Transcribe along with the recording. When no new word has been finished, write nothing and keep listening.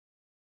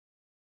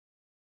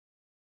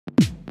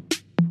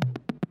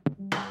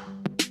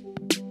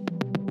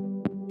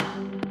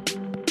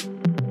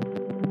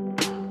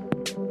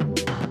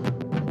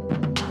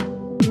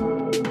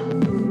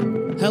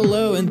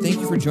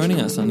for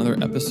joining us on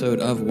another episode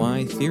of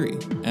Why Theory.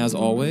 As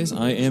always,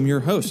 I am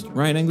your host,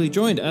 Ryan Engley,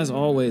 joined as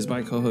always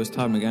by co-host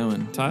Todd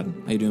McGowan. Todd,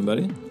 how you doing,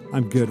 buddy?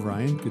 I'm good,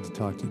 Ryan. Good to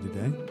talk to you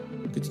today.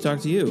 Good to talk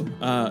to you.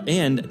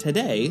 And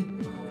today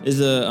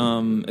is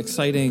a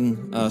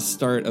exciting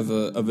start of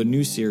a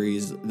new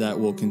series that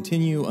will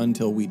continue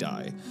until we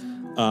die.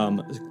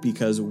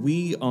 Because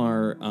we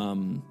are,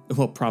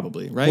 well,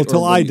 probably, right? Well,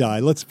 till I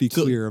die. Let's be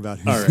clear about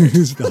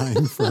who's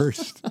dying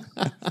first.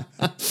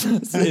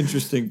 That's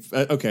interesting.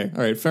 Okay,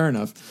 all right, fair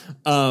enough.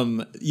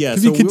 Yeah,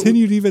 to be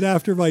continued even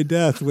after my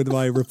death when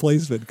my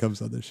replacement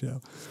comes on the show.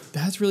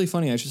 That's really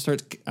funny. I should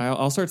start.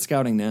 I'll start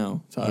scouting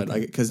now, Todd.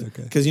 Because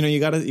Okay. you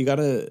gotta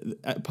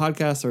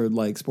podcasts are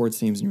like sports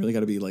teams, and you really got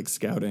to be like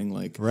scouting.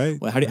 Like,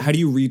 right? Well, how do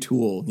you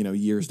retool?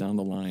 Years down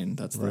the line.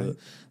 That's right.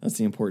 That's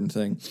the important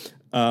thing.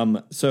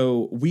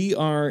 So we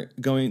are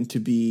going to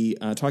be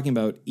talking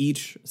about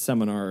each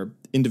seminar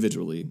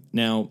individually.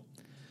 Now,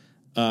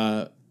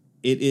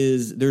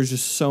 there's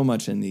just so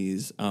much in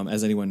these,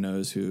 as anyone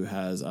knows who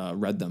has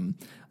read them.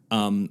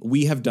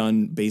 We have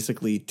done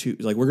basically two,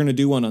 like we're going to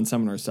do one on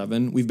Seminar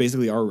 7. We've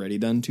basically already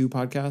done 2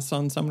 podcasts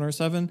on Seminar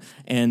 7,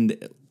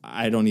 and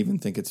I don't even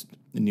think it's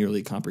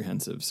nearly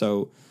comprehensive.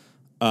 So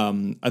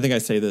I think I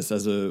say this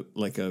as we're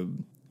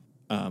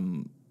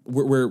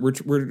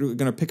going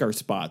to pick our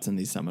spots in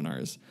these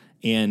seminars.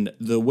 And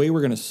the way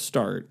we're going to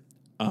start,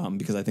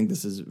 because I think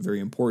this is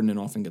very important and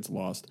often gets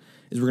lost,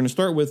 is we're going to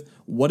start with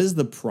what is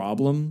the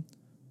problem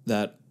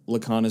that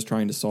Lacan is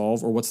trying to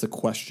solve, or what's the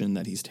question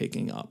that he's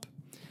taking up.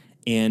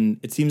 And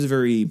it seems a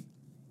very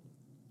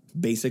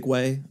basic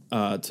way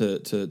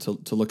to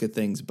look at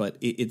things, but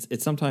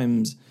it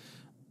sometimes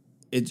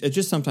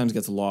just sometimes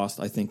gets lost.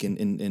 I think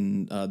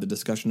in the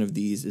discussion of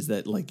these is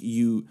that like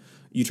you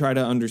try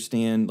to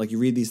understand, like you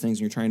read these things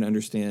and you're trying to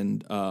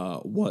understand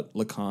what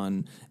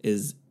Lacan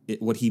is,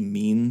 what he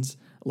means,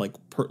 like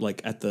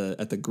at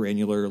the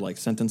granular like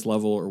sentence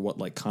level, or what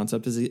like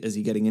concept is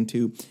he getting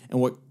into, and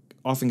what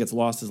often gets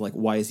lost is like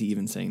why is he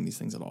even saying these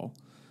things at all.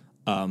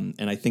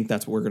 And I think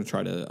that's what we're going to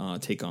try to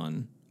take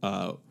on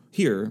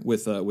here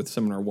with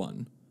Seminar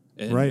 1,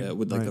 and right,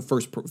 with like right.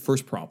 the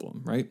first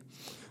problem, right?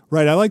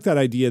 Right. I like that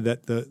idea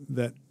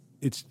that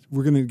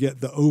we're going to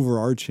get the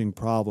overarching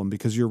problem,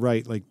 because you're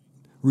right. Like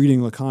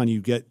reading Lacan,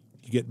 you get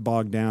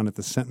bogged down at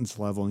the sentence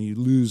level and you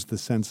lose the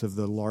sense of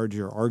the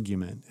larger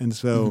argument. And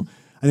so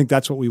I think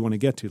that's what we want to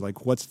get to.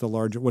 Like what's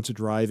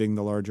driving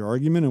the larger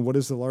argument, and what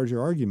is the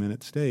larger argument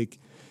at stake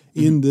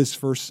in this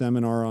first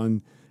seminar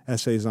on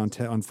essays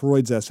on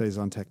Freud's essays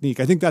on technique.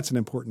 I think that's an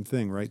important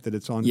thing, right? That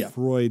it's on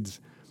Freud's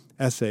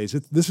essays.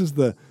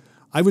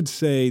 I would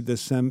say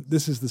this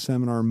is the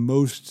seminar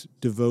most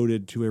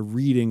devoted to a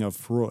reading of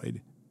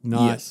Freud,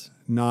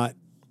 not.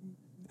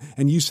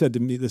 And you said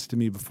this to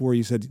me before.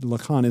 You said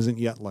Lacan isn't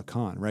yet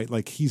Lacan, right?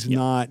 Like he's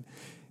not.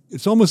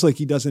 It's almost like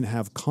he doesn't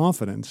have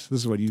confidence. This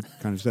is what you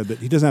kind of said, that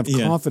he doesn't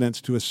have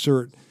confidence to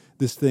assert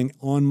this thing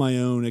on my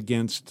own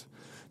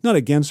not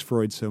against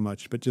Freud so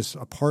much, but just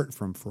apart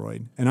from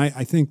Freud. And I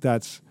think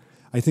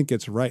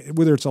it's right.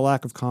 Whether it's a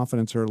lack of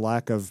confidence or a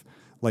lack of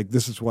like,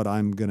 this is what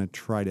I'm going to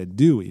try to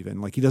do,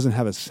 even. Like he doesn't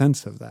have a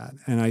sense of that.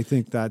 And I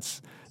think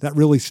that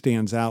really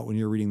stands out when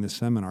you're reading this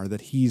seminar,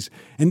 that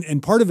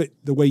and part of it,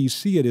 the way you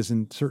see it is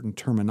in certain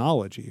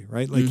terminology,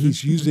 right? Like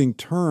he's using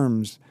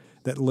terms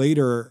that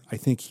later I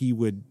think he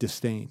would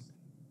disdain.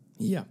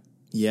 Yeah.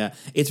 Yeah,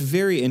 it's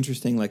very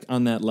interesting, like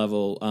on that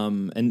level,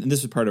 and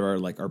this is part of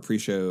our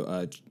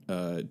pre-show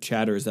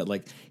chatter, is that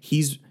like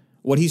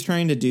what he's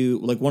trying to do.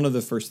 Like one of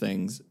the first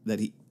things that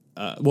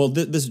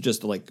this is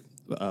just like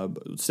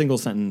single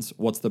sentence.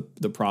 What's the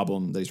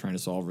problem that he's trying to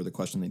solve, or the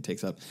question that he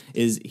takes up?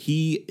 Is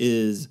he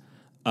is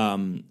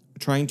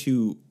trying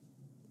to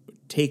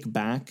take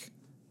back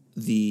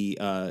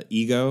the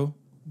ego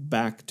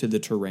back to the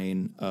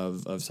terrain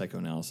of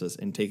psychoanalysis,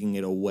 and taking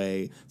it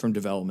away from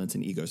developments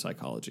in ego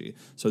psychology.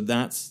 So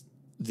that's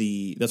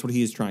what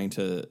he is trying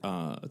to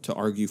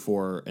argue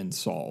for and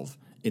solve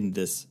in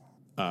this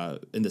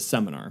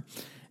seminar.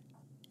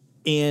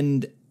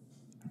 And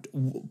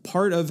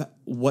part of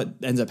what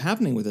ends up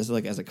happening with this,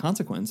 like as a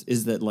consequence,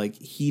 is that like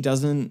he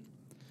doesn't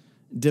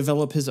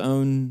develop his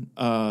own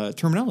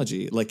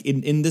terminology. Like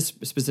in this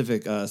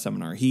specific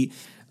seminar, he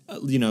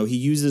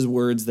uses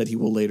words that he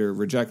will later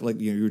reject. Like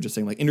you were just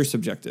saying, like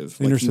intersubjective.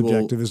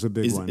 Intersubjective is a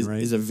big one,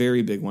 right? Is a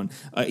very big one.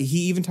 He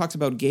even talks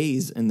about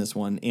gaze in this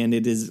one, and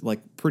it is like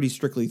pretty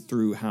strictly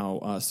through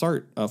how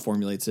Sartre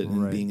formulates it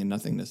in Being and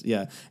Nothingness.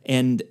 Yeah,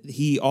 and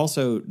he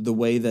also the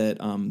way that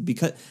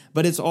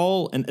but it's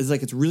all, and it's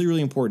like it's really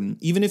really important.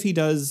 Even if he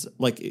does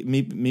like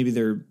maybe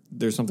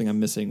there's something I'm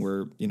missing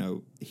where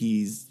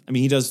he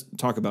does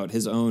talk about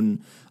his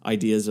own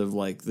ideas of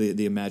like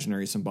the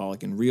imaginary,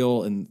 symbolic, and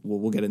real, and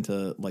we'll get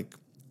into like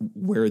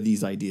where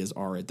these ideas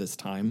are at this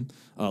time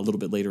a little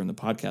bit later in the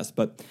podcast.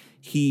 But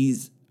he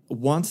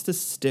wants to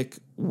stick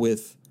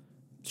with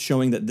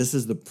showing that this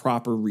is the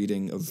proper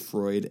reading of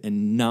Freud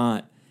and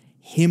not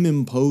him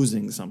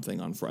imposing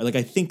something on Freud. Like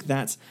I think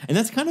that's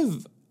kind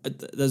of I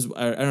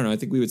don't know. I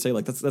think we would say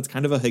like that's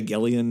kind of a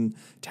Hegelian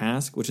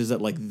task, which is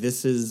that like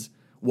this is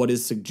what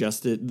is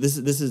suggested. This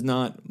is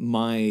not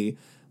my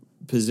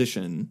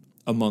position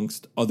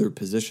amongst other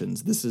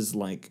positions. This is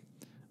like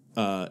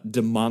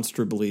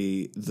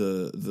demonstrably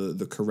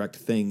the correct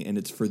thing, and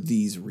it's for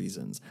these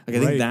reasons. Like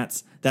I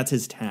think that's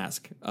his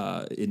task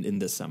in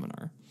this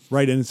seminar.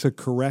 Right, and it's a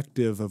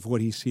corrective of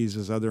what he sees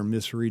as other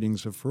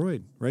misreadings of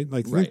Freud, right?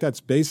 Like, I think that's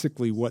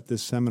basically what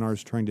this seminar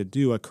is trying to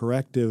do, a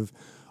corrective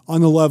on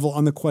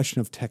the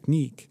question of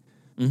technique,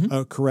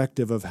 a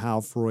corrective of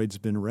how Freud's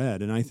been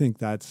read. And I think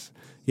that's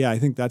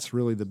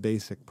really the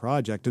basic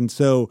project. And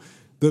so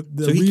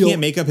so he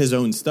can't make up his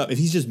own stuff. If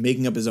he's just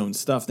making up his own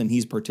stuff, then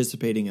he's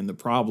participating in the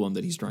problem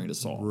that he's trying to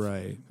solve.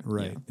 Right.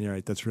 Yeah,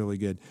 right. That's really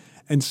good.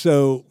 And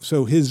so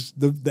his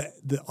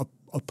the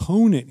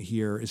opponent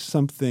here is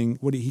something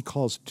what he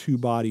calls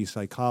two-body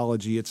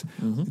psychology. It's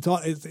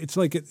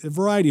like a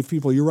variety of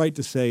people. You're right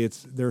to say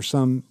there are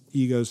some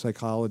ego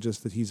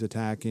psychologists that he's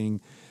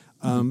attacking,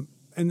 and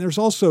there's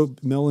also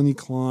Melanie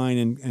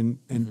Klein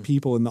and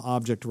people in the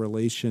object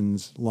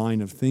relations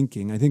line of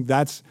thinking. I think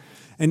that's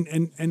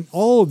and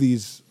all of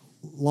these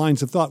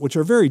lines of thought, which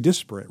are very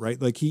disparate,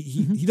 right? Like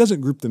he doesn't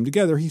group them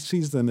together. He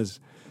sees them as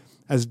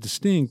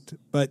distinct,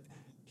 but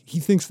he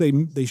thinks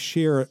they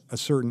share a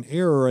certain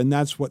error, and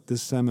that's what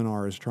this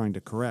seminar is trying to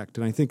correct.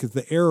 And I think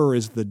the error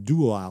is the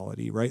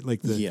duality, right?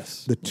 Like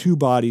the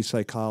two-body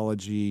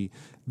psychology,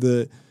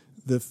 the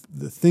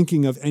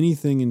thinking of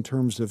anything in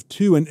terms of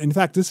two. And in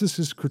fact, this is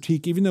his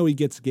critique, even though he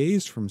gets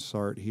gaze from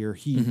Sartre here,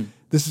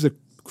 this is a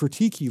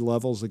critique he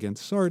levels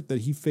against Sartre,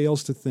 that he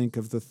fails to think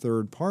of the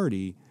third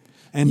party.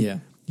 And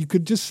you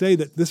could just say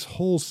that this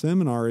whole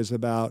seminar is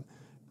about,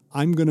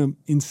 I'm going to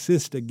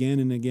insist again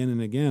and again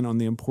and again on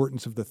the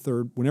importance of the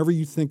third. Whenever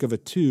you think of a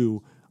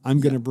two, I'm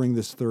going to bring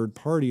this third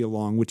party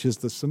along, which is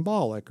the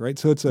symbolic, right?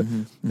 So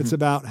it's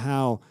about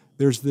how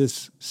there's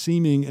this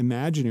seeming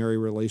imaginary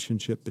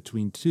relationship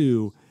between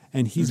two,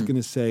 and he's going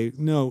to say,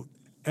 no,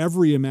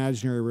 every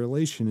imaginary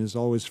relation is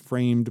always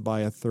framed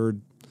by a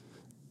third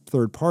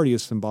party, a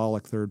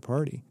symbolic third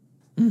party.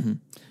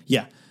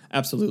 Yeah,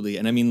 absolutely.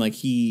 And I mean, like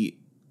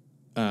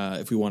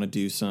if we want to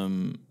do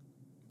some.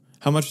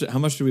 How much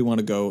do we want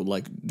to go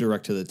like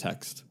direct to the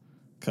text?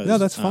 No,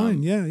 that's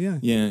fine.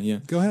 Yeah.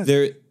 Go ahead.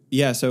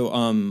 So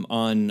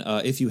on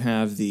if you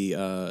have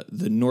the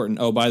Norton.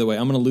 Oh, by the way,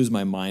 I'm going to lose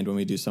my mind when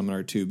we do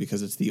seminar 2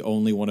 because it's the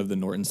only one of the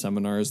Norton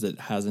seminars that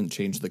hasn't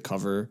changed the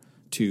cover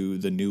to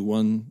the new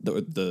one,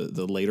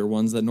 the later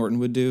ones that Norton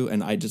would do,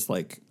 and I just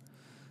like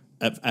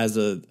as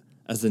an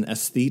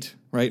aesthete.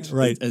 Right.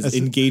 As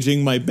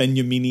engaging my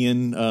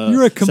Benjaminian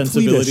you're a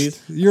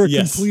sensibilities. You're a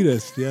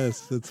completist.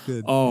 Yes, that's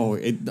good. Oh,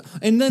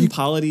 and then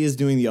Polity is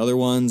doing the other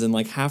ones, and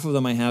like half of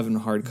them I have in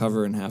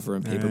hardcover and half are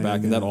in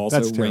paperback, and that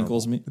also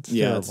rankles me. It's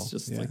terrible. It's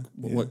just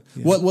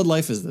what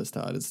life is this,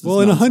 Todd? It's in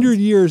 100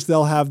 years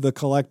they'll have the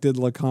collected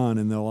Lacan,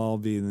 and they'll all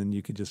be, and then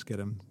you could just get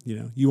them.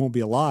 You won't be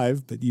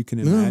alive, but you can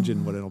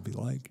imagine what it'll be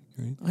like.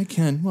 Right? I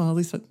can. Well, at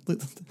least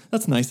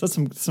that's nice. That's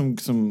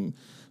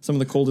some of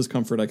the coldest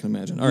comfort I can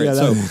imagine. All right,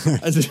 so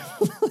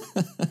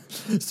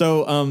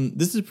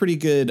this is pretty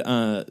good.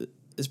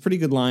 It's pretty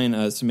good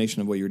line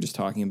summation of what you were just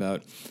talking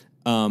about.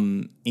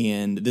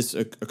 And this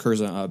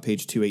occurs on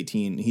page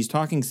 218. He's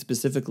talking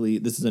specifically.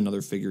 This is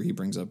another figure he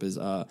brings up is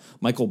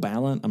Michael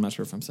Balint. I'm not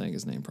sure if I'm saying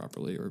his name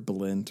properly, or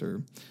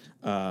Balint,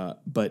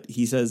 but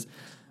he says.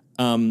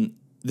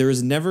 There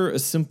is never a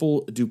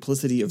simple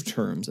duplicity of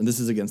terms, and this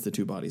is against the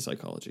two-body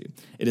psychology.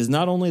 It is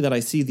not only that I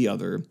see the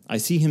other, I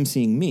see him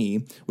seeing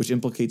me, which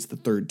implicates the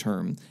third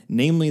term,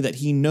 namely that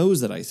he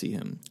knows that I see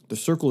him. The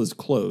circle is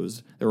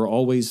closed. There are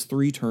always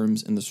 3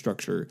 terms in the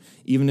structure,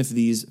 even if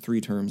these 3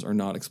 terms are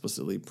not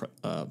explicitly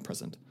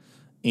present.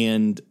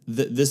 And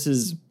this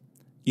is,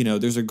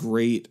 there's a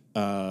great...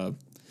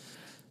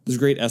 There's a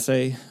great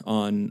essay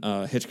on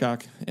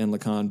Hitchcock and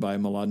Lacan by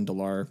Mladen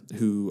Dolar,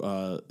 who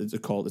it's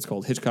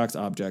called Hitchcock's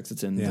Objects.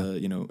 It's in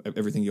the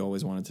everything you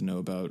always wanted to know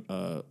about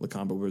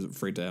Lacan, but was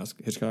afraid to ask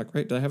Hitchcock.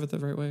 Right? Did I have it the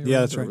right way?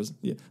 Yeah, that's right.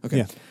 Okay.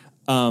 Yeah.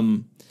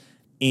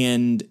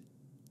 And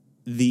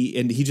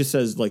he just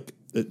says like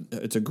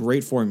it's a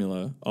great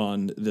formula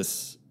on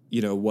this.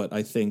 What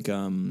I think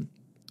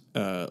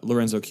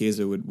Lorenzo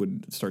Chiesa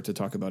would start to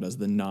talk about as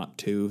the not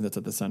two. That's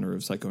at the center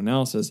of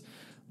psychoanalysis.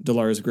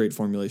 Dolar's great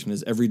formulation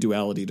is every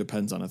duality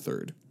depends on a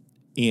third,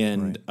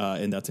 and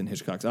that's in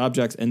Hitchcock's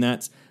Objects, and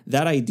that's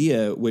that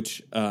idea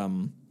which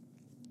Lacan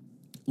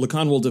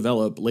will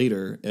develop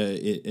later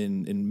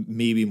in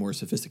maybe more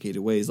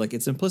sophisticated ways. Like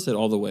it's implicit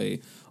all the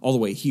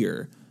way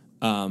here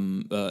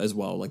as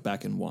well, like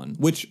back in 1.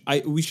 Which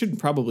we should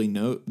probably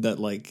note that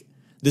like.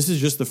 This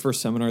is just the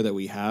first seminar that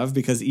we have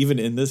because even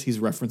in this, he's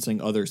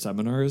referencing other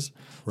seminars.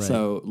 Right.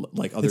 So,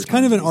 like other, it's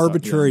kind of an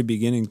arbitrary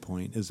beginning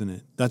point, isn't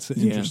it? That's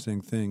an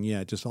interesting thing.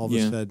 Yeah, just all of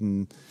a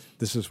sudden,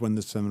 this is when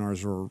the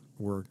seminars were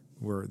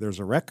there's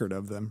a record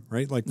of them,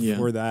 right? Like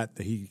before that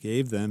he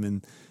gave them,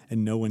 and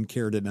no one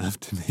cared enough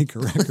to make a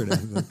record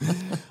of them.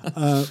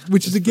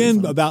 Which is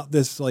again about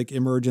this like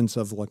emergence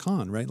of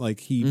Lacan, right? Like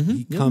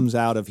he comes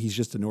out of he's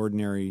just an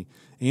ordinary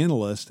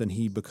analyst and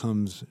he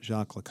becomes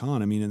Jacques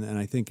Lacan. I mean, and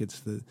I think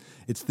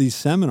it's these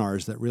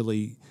seminars that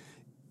really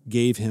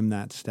gave him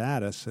that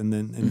status, and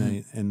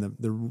then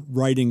the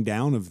writing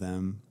down of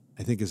them,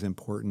 I think, is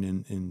important,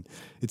 and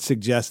it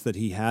suggests that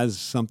he has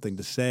something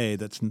to say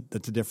that's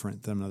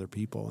different than other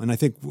people. And I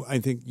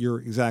think you're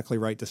exactly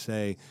right to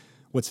say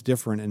what's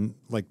different, and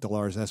like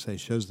Delarore's essay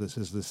shows this,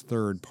 is this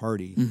third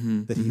party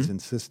that he's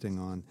insisting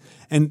on.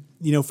 And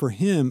for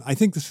him, I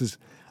think this is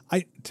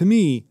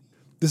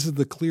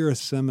the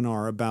clearest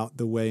seminar about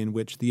the way in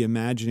which the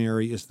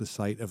imaginary is the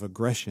site of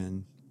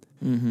aggression,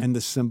 and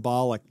the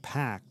symbolic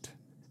pact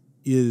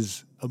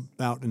is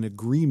about an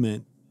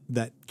agreement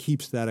that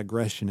keeps that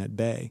aggression at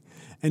bay.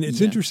 And it's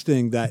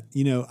interesting that,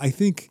 I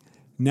think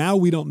now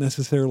we don't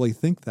necessarily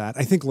think that.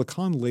 I think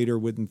Lacan later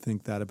wouldn't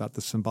think that about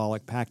the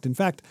symbolic pact. In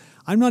fact,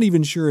 I'm not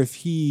even sure if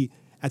he,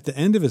 at the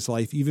end of his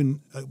life,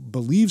 even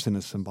believes in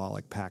a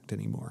symbolic pact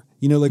anymore.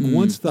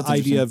 Once the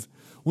idea of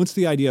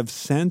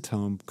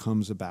Santome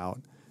comes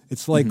about,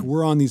 it's like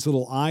we're on these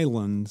little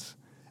islands,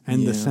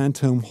 and the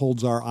Santome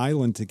holds our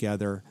island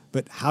together.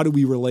 But how do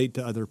we relate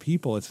to other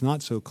people? It's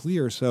not so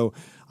clear. So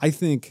I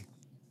think,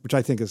 which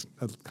I think is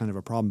kind of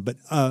a problem, but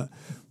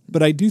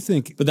I do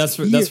think. But that's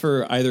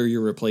for either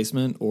your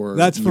replacement or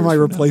that's for my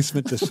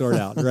replacement to sort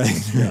out, right?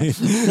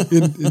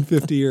 in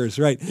 50 years,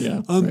 right?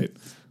 Yeah, right.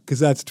 Because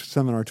that's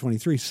seminar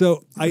 23.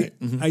 So I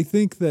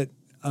think that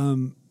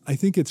I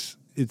think it's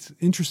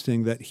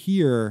interesting that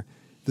here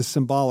the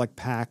symbolic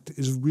pact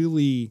is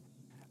really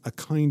a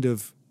kind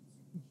of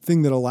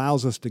thing that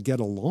allows us to get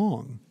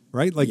along.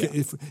 Right? Like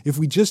if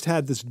we just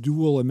had this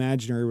dual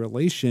imaginary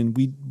relation,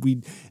 we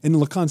and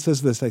Lacan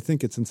says this, I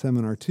think it's in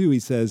seminar 2, he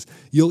says,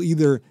 you'll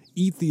either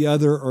eat the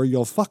other or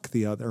you'll fuck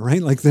the other,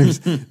 right? Like there's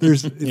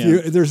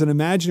an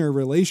imaginary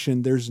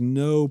relation, there's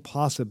no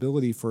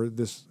possibility for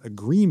this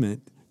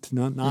agreement to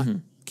not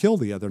kill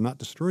the other, not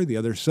destroy the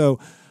other. So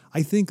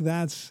I think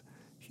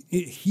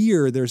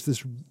here there's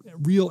this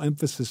real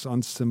emphasis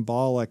on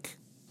symbolic,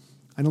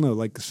 I don't know,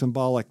 like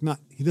symbolic,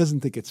 he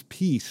doesn't think it's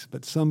peace,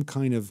 but some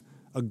kind of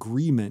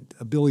agreement,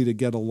 ability to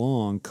get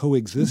along,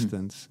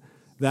 coexistence,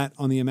 that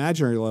on the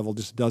imaginary level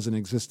just doesn't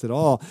exist at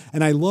all.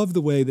 And I love the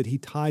way that he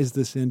ties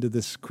this into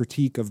this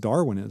critique of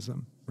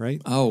Darwinism,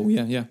 right? Oh,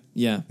 yeah.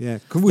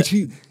 Which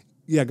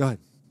go ahead.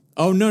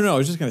 Oh, no, I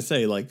was just going to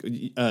say, like,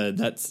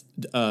 let's,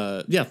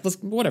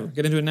 whatever,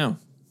 get into it now.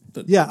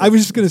 I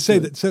was just going to say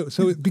that,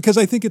 so because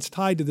I think it's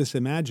tied to this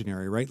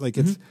imaginary, right? Like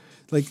it's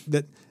like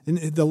that, and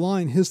the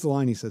line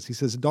he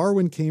says,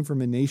 Darwin came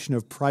from a nation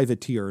of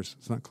privateers.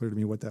 It's not clear to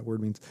me what that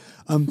word means,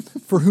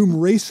 for whom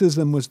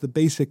racism was the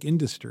basic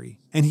industry.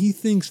 And he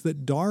thinks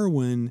that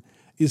Darwin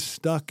is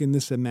stuck in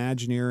this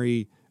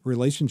imaginary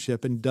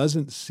relationship and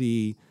doesn't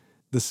see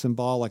the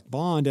symbolic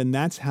bond. And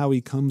that's how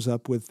he comes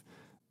up with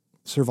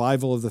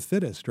survival of the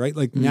fittest, right?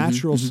 Like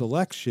natural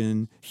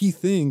selection, he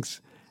thinks,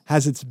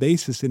 has its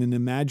basis in an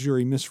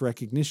imaginary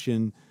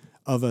misrecognition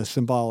of a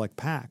symbolic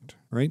pact,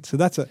 right? So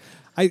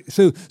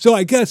so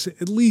I guess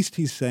at least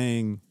he's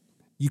saying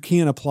you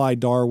can't apply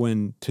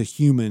Darwin to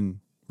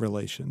human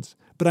relations.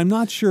 But I'm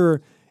not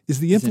sure, is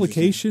the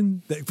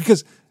implication that,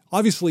 because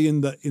obviously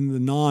in the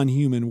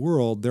non-human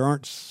world there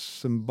aren't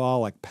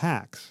symbolic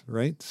pacts,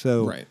 right?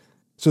 So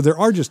there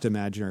are just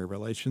imaginary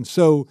relations.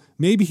 So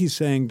maybe he's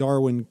saying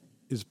Darwin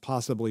is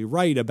possibly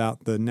right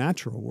about the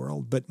natural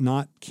world, but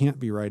can't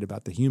be right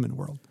about the human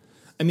world.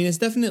 I mean, it's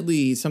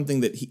definitely something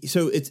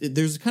that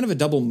there's kind of a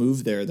double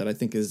move there that I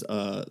think is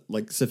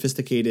like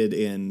sophisticated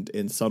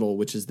and subtle,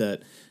 which is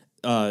that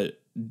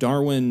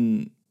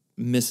Darwin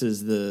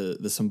misses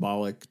the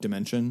symbolic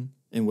dimension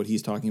in what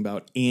he's talking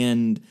about,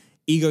 and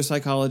ego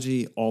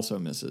psychology also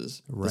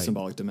misses the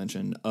symbolic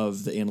dimension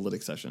of the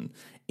analytic session,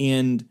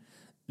 and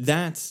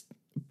that's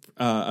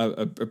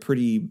a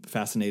pretty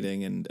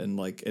fascinating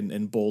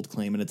and bold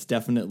claim, and it's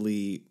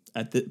definitely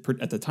at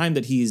the time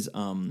that he's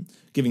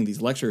giving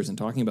these lectures and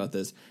talking about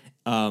this,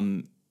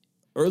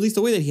 or at least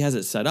the way that he has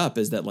it set up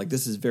is that like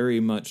this is very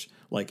much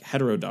like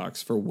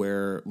heterodox for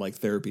where like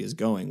therapy is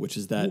going, which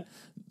is that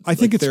I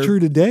think it's true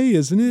today,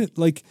 isn't it?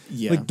 Like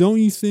don't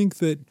you think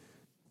that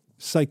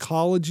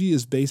psychology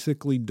is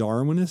basically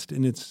Darwinist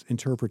in its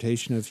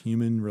interpretation of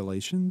human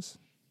relations?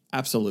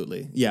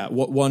 Absolutely, yeah,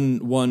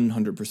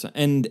 100%,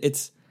 and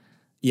it's.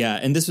 Yeah,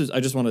 and this is, I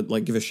just want to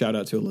like give a shout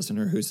out to a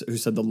listener who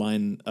said the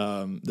line.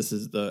 This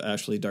is the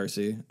Ashley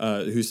Darcy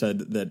who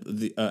said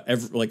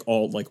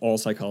that all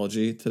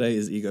psychology today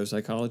is ego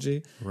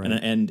psychology, right.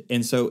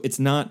 and so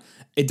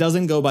it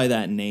doesn't go by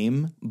that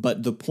name,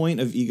 but the point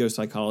of ego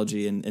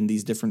psychology and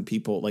these different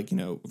people, like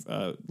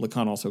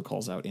Lacan also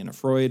calls out Anna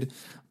Freud,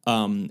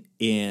 and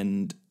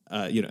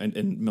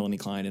Melanie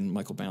Klein and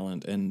Michael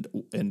Balint and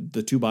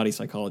the two body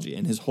psychology,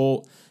 and his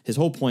whole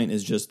point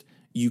is just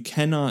you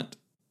cannot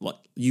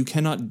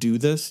do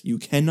this. You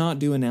cannot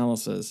do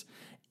analysis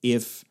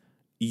if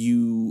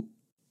your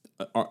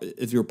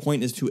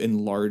point is to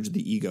enlarge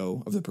the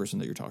ego of the person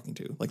that you're talking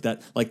to,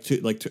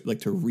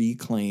 to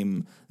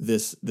reclaim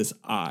this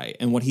I.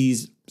 And what he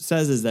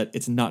says is that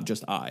it's not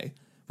just I,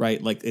 right?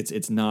 Like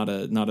it's not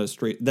a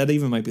straight. That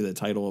even might be the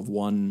title of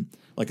one,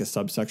 like a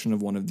subsection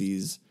of one of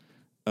these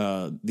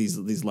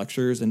these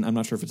lectures, and I'm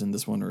not sure if it's in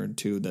this one or in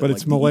two. That, But like,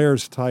 it's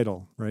Malaire's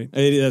title, right?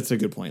 That's a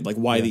good point. Like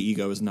why the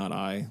ego is not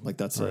I. Like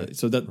that's so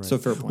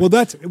fair point. Well,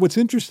 that's what's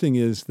interesting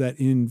is that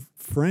in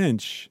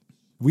French,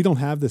 we don't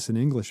have this in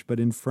English, but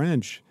in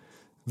French,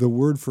 the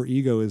word for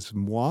ego is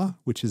moi,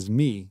 which is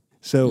me.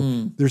 So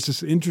there's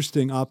this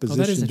interesting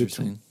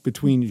opposition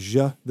between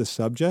je, the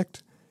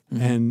subject,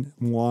 and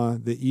moi,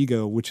 the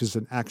ego, which is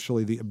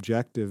actually the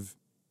objective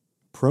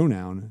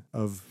pronoun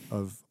of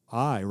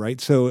I,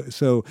 right? So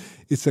it's a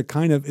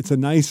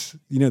nice,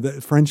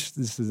 the French,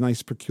 this is a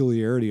nice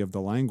peculiarity of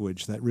the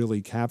language that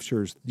really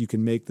captures, you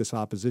can make this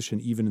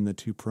opposition even in the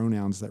two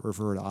pronouns that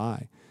refer to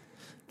I.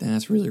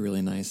 That's really,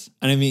 really nice.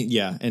 And I mean,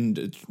 yeah,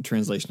 and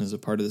translation is a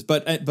part of this.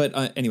 But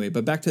anyway,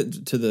 but back to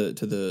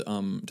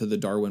the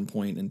Darwin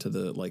point and to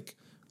the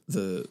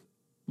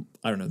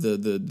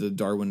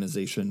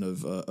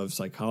Darwinization of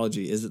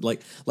psychology. Is it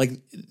like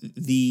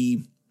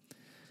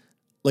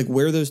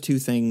where those two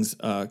things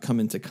come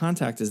into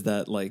contact is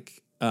that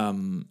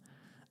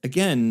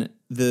again,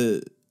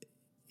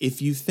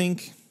 if you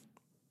think,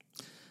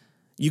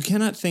 you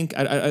cannot think.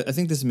 I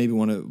think this is maybe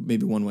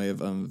one way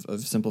of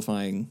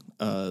simplifying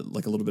a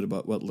little bit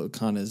about what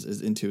Lacan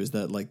is into, is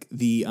that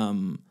the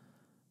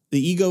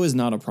ego is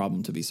not a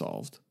problem to be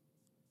solved.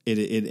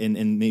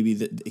 And maybe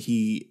that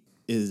he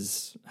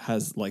has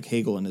like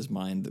Hegel in his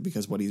mind,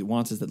 because what he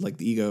wants is that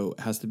the ego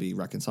has to be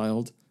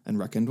reconciled and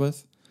reckoned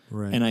with.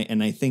 Right.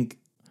 And I think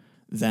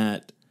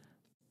that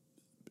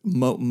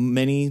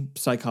many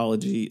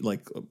psychology,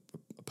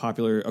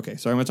 popular. Okay,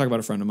 so I'm going to talk about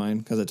a friend of mine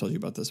because I told you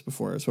about this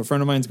before. So a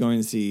friend of mine's going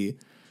to see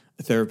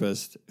a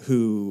therapist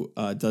who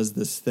does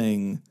this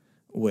thing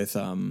with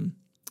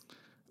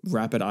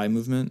rapid eye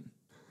movement,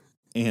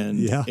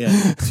 and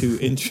to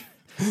introduce.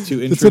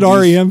 It's an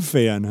REM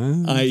fan,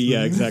 huh?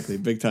 Yeah, exactly,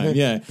 big time.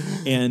 Yeah,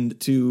 and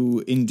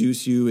to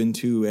induce you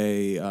into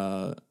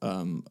a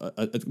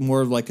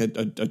more of like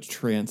a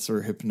trance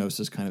or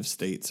hypnosis kind of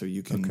state, so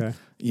you can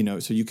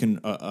you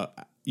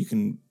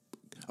can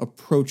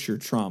approach your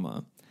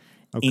trauma.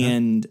 Okay.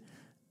 And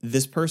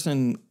this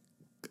person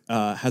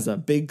has a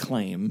big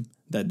claim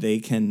that they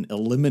can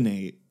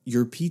eliminate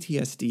your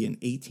PTSD in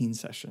 18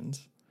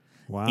 sessions.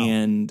 Wow.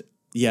 And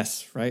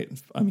yes, right.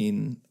 I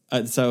mean,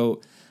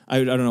 so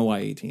I don't know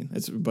why 18.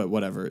 But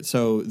whatever.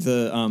 So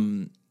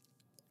and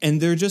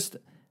they're just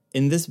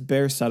in this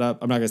bare setup.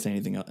 I'm not going to say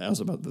anything else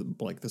about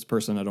this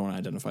person. I don't want to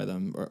identify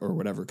them or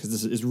whatever, because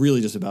this is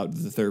really just about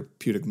the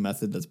therapeutic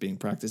method that's being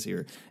practiced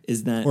here.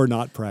 Is that or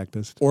not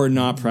practiced would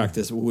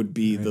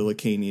be right. The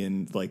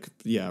Lacanian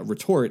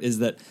retort is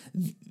that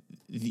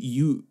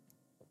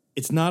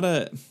it's not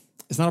a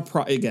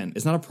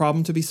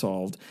problem to be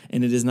solved,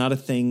 and it is not a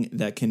thing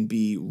that can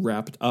be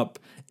wrapped up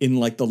in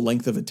the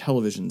length of a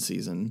television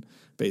season.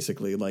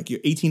 Basically, you're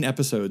 18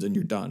 episodes and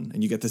you're done,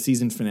 and you get the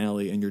season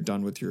finale and you're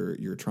done with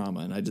your trauma.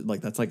 And I did,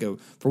 that's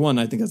for one,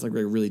 I think that's a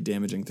really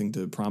damaging thing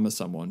to promise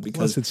someone,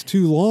 because plus it's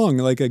too long.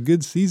 A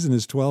good season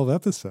is 12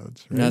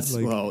 episodes. Right? That's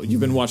well,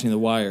 you've been watching The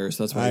Wire,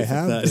 so that's why I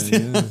have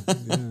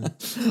that.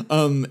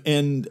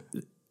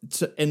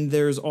 Yeah. And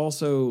there's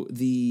also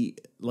the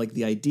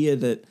idea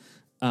that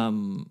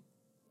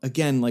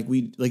again,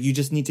 you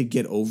just need to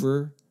get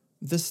over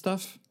this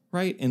stuff.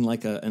 Right, in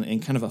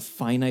in kind of a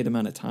finite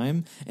amount of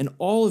time, and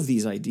all of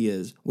these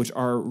ideas, which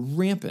are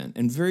rampant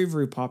and very,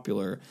 very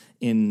popular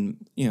in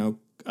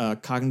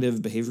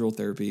cognitive behavioral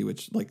therapy,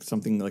 which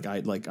something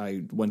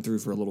I went through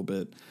for a little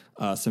bit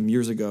some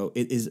years ago.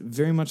 It is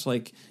very much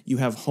you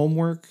have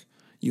homework,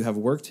 you have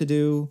work to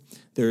do.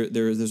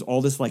 There's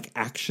all this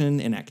action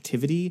and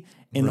activity,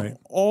 and right.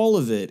 All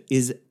of it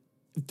is.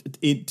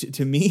 It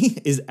to me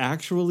is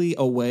actually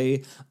a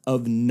way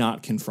of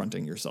not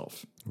confronting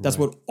yourself. That's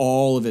right. What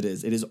all of it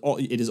is. It is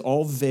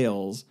all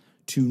veils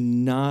to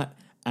not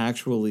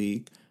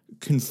actually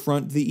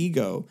confront the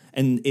ego,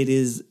 and it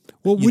is.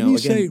 Well,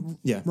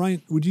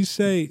 Ryan, would you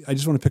say? I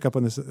just want to pick up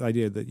on this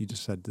idea that you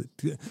just said.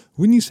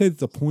 Wouldn't you say that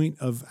the point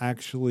of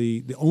actually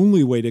the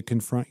only way to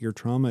confront your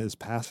trauma is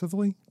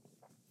passively?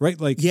 Right?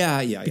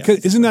 Yeah.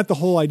 Because isn't that the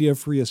whole idea of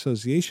free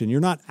association? You're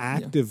not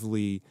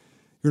actively. Yeah.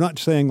 You're not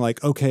saying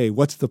okay,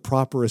 what's the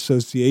proper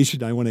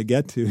association I want to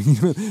get to?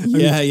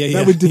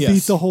 That would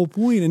defeat the whole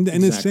point. And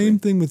exactly. The same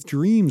thing with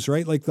dreams,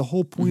 right? The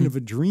whole point of a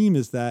dream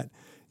is that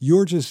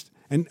you're just,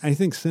 and I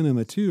think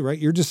cinema too, right?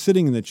 You're just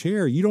sitting in the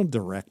chair. You don't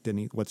direct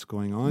what's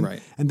going on.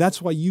 Right. And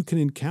that's why you can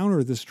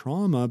encounter this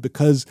trauma,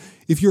 because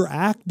if you're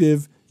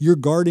active, you're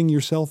guarding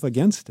yourself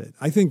against it.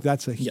 I think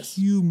that's a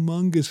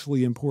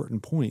humongously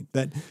important point.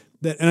 And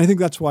I think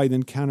that's why the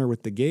encounter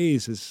with the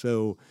gaze is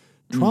so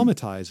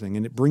traumatizing,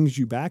 and it brings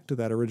you back to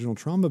that original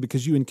trauma,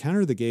 because you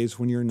encounter the gaze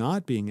when you're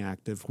not being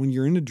active, when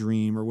you're in a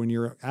dream, or when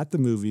you're at the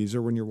movies,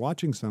 or when you're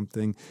watching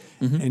something,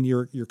 and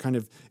you're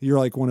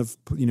like one of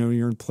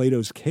you're in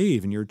Plato's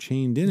cave and you're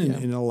chained in,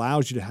 and it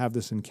allows you to have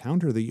this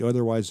encounter that you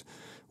otherwise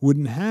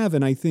wouldn't have.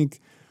 And I think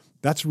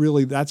that's the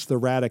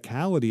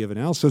radicality of it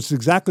now. So it's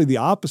exactly the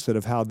opposite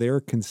of how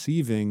they're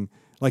conceiving,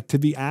 to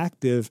be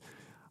active.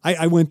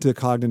 I went to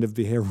cognitive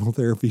behavioral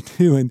therapy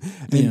too, and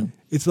Yeah.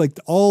 it's like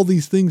all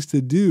these things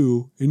to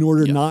do in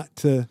order not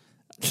to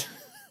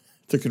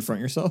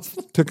confront yourself.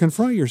 to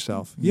confront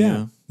yourself.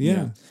 Yeah.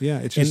 Yeah.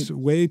 It's just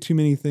way too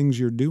many things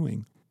you're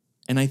doing.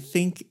 And I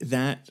think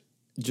that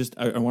just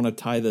I want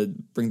to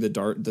bring the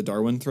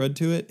Darwin thread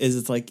to it. Is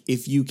it's like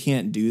if you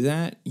can't do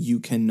that, you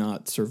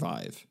cannot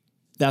survive.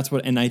 That's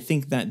what, and I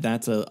think that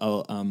that's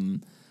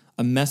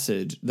a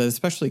message that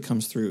especially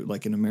comes through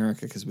like in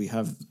America because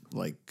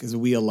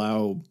we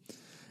allow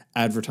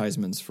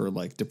advertisements for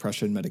like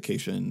depression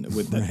medication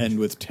with the end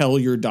with tell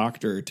your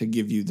doctor to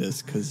give you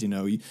this because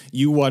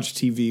you watch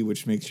TV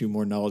which makes you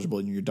more knowledgeable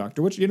than your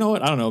doctor, which I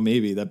don't know,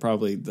 maybe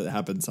that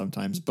happens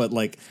sometimes, but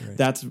like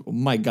that's,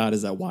 my God,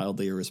 is that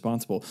wildly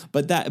irresponsible.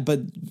 But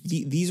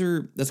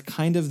that's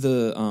kind of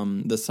the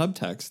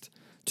subtext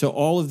to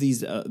all of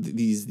these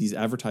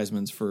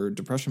advertisements for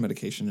depression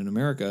medication in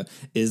America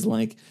is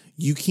like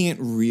you can't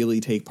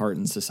really take part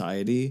in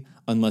society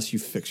unless you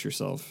fix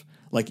yourself.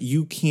 Like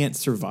you can't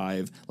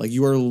survive. Like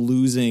you are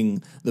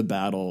losing the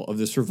battle of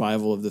the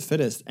survival of the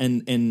fittest.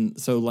 And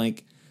so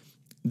like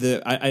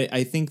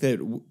I think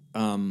that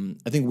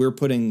I think we're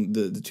putting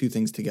the two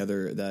things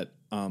together that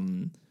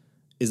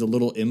is a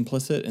little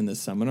implicit in this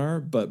seminar,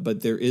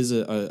 but there is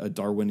a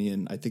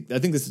Darwinian. I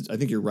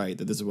think you're right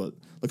that this is what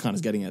Lacan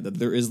is getting at, that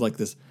there is like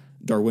this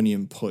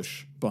Darwinian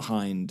push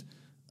behind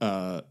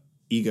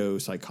ego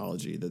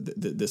psychology,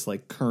 this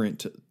like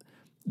current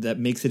that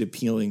makes it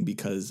appealing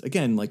because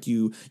again, like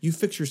you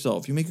fix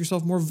yourself, you make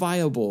yourself more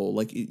viable,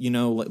 like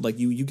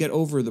you get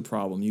over the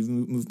problem, you've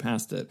moved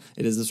past it.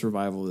 It is the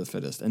survival of the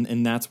fittest,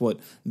 and that's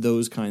what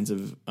those kinds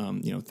of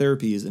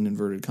therapies in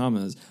inverted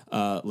commas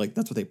like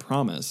that's what they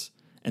promise.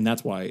 And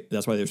that's why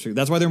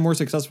they're more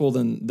successful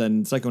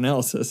than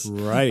psychoanalysis.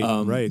 Right,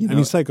 right. I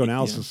mean,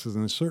 psychoanalysis is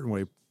in a certain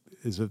way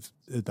is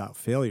about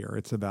failure.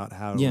 It's about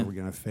how are we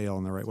going to fail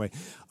in the right way.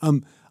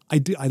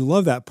 I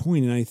love that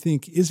point, and I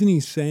think, isn't he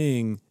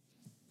saying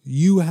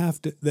you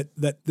have to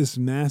that this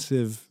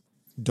massive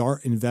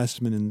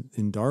investment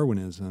in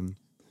Darwinism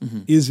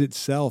is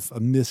itself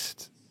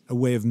a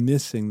way of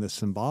missing the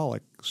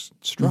symbolic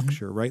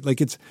structure, right?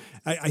 Like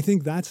I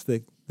think that's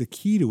the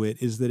key to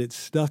it, is that it's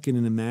stuck in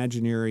an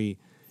imaginary.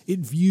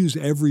 It views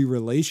every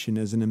relation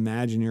as an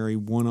imaginary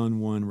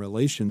one-on-one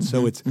relation.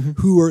 So it's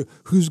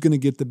who's going to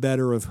get the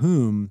better of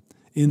whom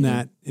in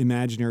that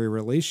imaginary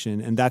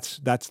relation, and that's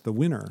the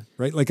winner,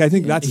 right? Like I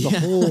think that's the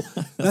whole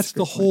that's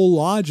the whole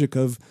logic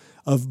of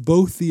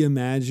both the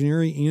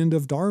imaginary and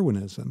of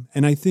Darwinism.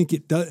 And I think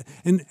it does.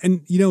 And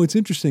it's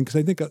interesting because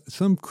I think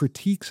some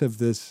critiques of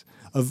this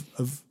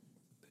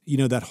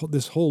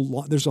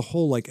there's a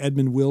whole like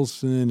Edmund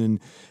Wilson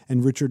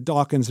and Richard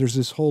Dawkins. There's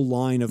this whole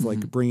line of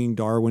like bringing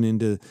Darwin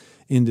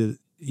into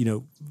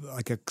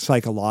like a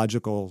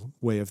psychological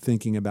way of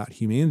thinking about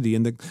humanity.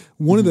 And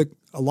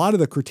a lot of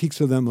the critiques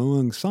of them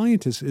among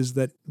scientists is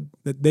that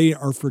they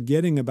are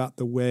forgetting about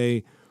the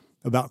way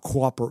about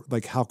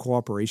how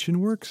cooperation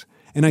works.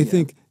 And I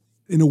think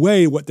in a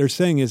way what they're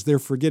saying is they're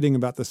forgetting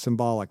about the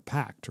symbolic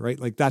pact, right?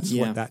 Like that's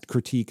what that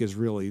critique is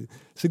really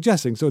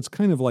suggesting. So it's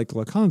kind of like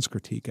Lacan's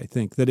critique, I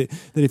think, that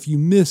if you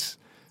miss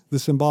the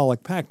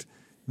symbolic pact,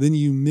 then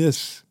you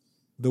miss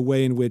the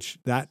way in which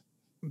that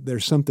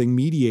there's something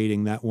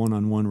mediating that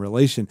one-on-one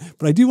relation.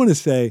 But I do want to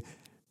say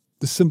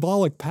the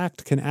symbolic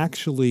pact can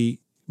actually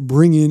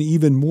bring in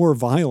even more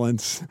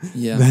violence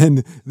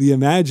than the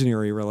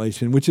imaginary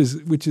relation, which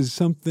is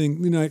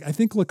something, I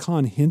think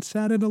Lacan hints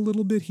at it a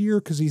little bit here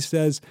because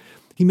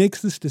he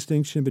makes this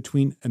distinction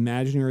between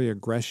imaginary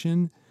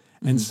aggression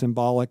and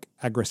symbolic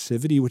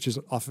aggressivity, which is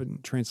often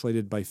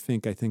translated by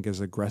Fink, I think,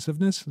 as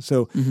aggressiveness.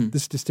 So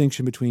this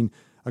distinction between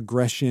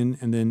aggression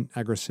and then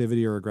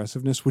aggressivity or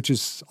aggressiveness, which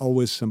is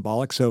always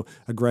symbolic. So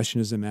aggression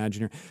is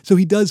imaginary. So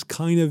he does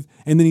kind of,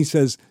 and then he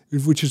says,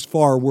 which is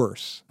far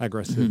worse,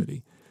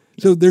 aggressivity.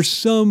 So there's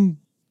some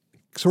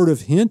sort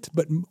of hint,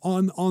 but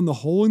on the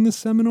whole in the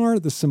seminar,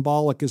 the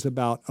symbolic is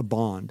about a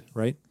bond,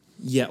 right?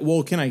 Yeah.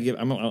 Well, can I give?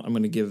 I'm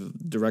going to give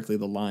directly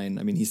the line.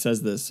 I mean, he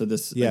says this. So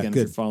this again,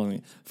 good. if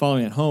you're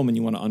following at home and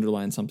you want to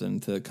underline something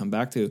to come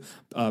back to,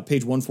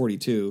 page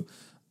 142.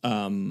 So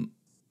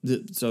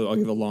I'll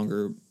give a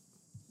longer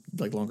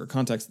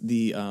context.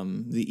 The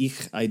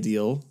ich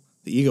ideal.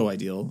 The ego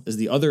ideal is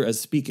the other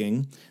as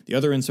speaking, the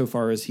other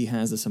insofar as he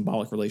has a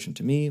symbolic relation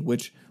to me,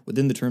 which,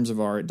 within the terms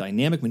of our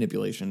dynamic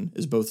manipulation,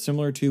 is both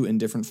similar to and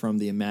different from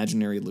the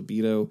imaginary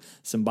libido.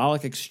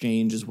 Symbolic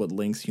exchange is what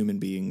links human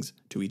beings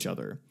to each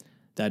other.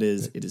 That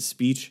is, it is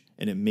speech,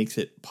 and it makes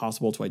it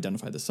possible to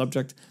identify the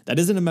subject. That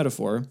isn't a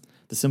metaphor.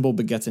 The symbol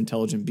begets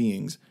intelligent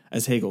beings,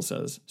 as Hegel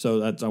says.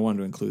 So I wanted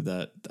to include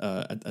that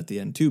at the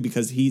end, too,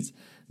 because he's...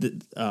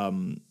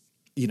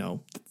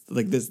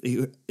 like this,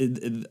 I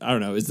don't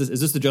know. Is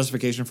this the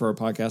justification for our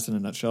podcast in a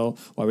nutshell?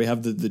 Why we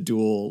have the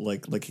dual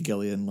like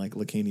Hegelian like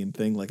Lacanian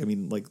thing? Like I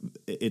mean, like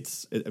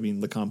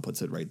Lacan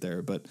puts it right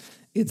there, but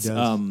it's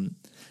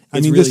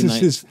really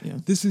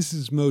this is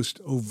his most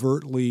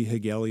overtly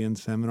Hegelian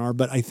seminar.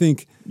 But I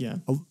think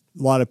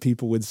a lot of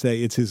people would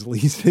say it's his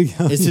least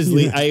Hegelian. It's his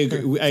least. I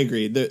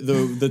agree.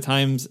 The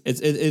times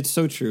it's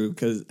so true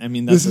because I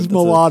mean that's this is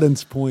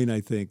Mladen's point. I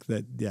think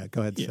that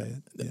Go ahead and say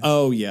it. Yeah.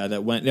 Oh yeah,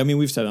 that when I mean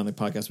we've said it on the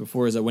podcast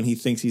before is that when he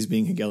thinks he's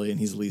being Hegelian,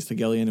 he's least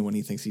Hegelian, and when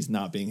he thinks he's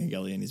not being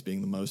Hegelian, he's being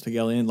the most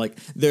Hegelian. Like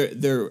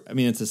there. I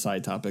mean it's a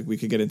side topic. We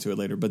could get into it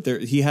later, but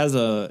he has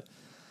a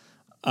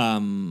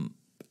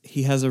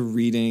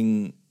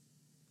reading.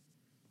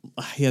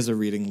 He has a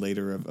reading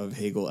later of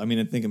Hegel. I mean,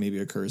 I think it maybe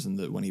occurs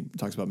when he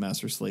talks about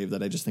master slave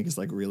that I just think is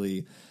like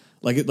really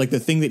like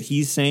the thing that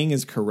he's saying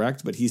is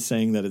correct, but he's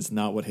saying that it's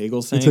not what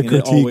Hegel's saying. It's a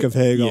critique of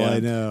Hegel. Yeah, I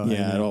know.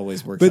 Yeah, it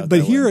always works.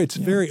 But here it's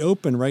very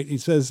open, right? He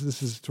says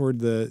this is toward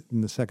the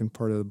end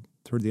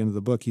of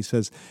the book. He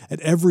says at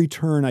every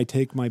turn I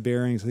take my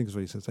bearings. I think is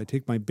what he says. I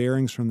take my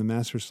bearings from the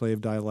master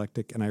slave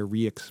dialectic and I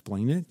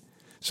re-explain it.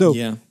 So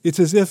it's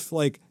as if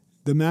like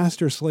the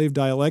master slave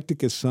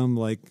dialectic is some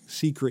like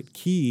secret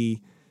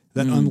key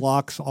that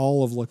unlocks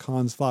all of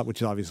Lacan's thought,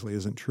 which obviously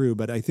isn't true.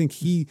 But I think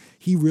he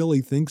really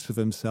thinks of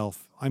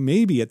himself,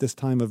 maybe at this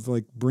time, of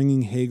like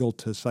bringing Hegel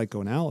to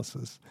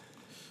psychoanalysis.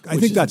 I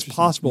think that's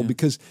possible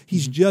because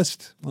he's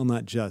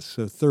not just,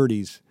 so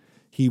 30s,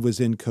 he was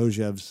in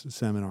Kojève's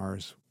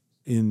seminars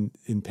in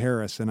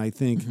Paris. And I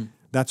think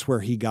that's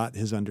where he got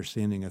his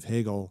understanding of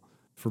Hegel,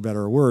 for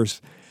better or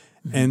worse.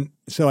 And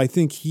so I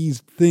think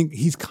he's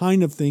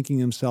kind of thinking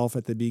himself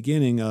at the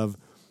beginning of,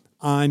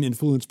 I'm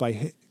influenced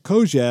by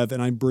Kojève,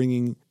 and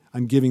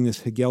I'm giving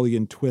this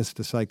Hegelian twist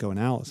to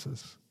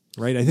psychoanalysis,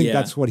 right? I think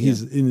that's what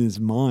he's in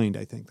his mind.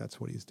 I think that's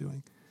what he's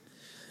doing.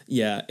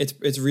 Yeah, it's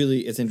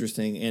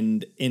interesting,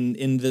 and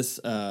in this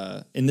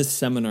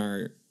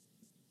seminar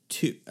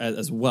too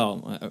as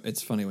well.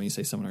 It's funny when you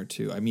say seminar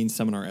too. I mean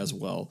seminar as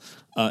well.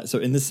 So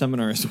in this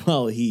seminar as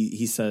well,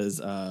 he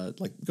says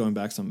like going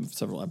back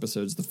several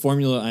episodes, the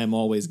formula I am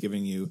always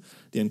giving you,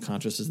 the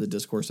unconscious is the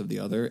discourse of the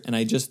other, and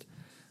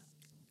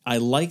I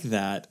like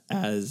that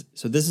as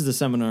so. This is a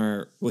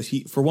seminar.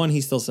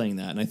 He's still saying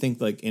that, and I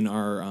think like in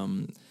our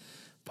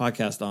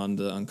podcast on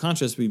the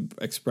unconscious, we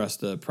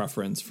expressed a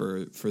preference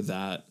for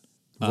that.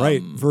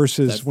 Right.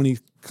 Versus when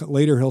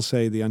he'll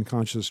say the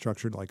unconscious is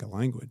structured like a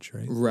language.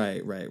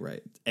 Right.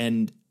 Right.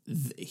 And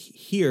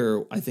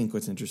here, I think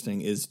what's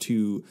interesting is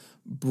to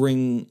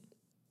bring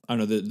I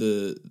don't know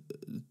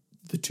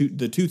the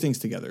two things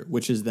together,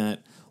 which is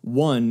that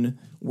one,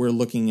 we're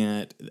looking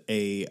at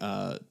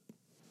a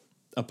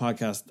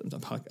podcast,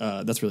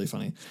 that's really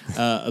funny,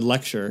 a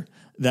lecture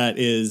that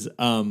is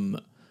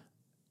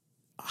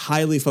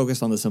highly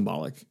focused on the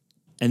symbolic.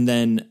 And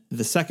then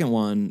the second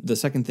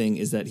thing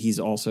is that he's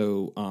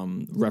also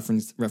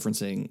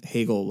referencing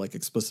Hegel like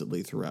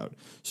explicitly throughout.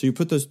 So you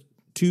put those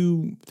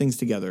two things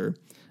together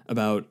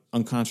about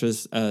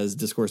unconscious as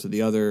discourse of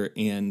the other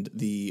and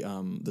the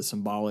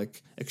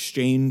symbolic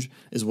exchange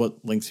is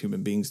what links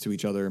human beings to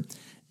each other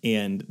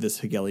and this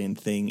Hegelian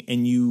thing.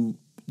 And you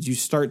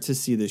start to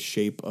see the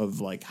shape of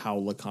like how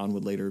Lacan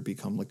would later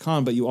become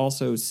Lacan, but you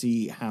also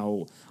see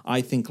how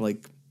I think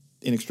like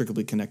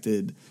inextricably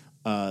connected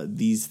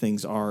these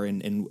things are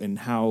and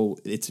how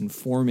it's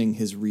informing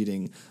his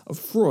reading of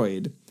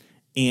Freud.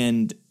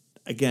 And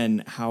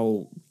again,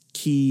 how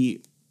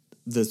key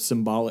the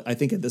symbolic, I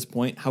think at this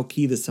point, how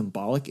key the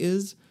symbolic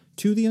is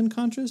to the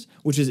unconscious,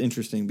 which is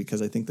interesting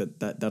because I think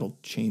that'll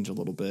change a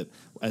little bit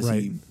as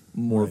he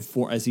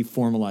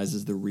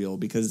formalizes the real,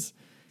 because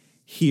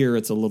here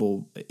it's a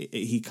little,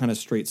 he kind of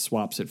straight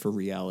swaps it for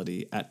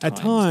reality at times.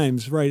 At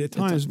times, right. At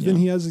times. Then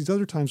he has these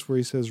other times where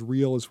he says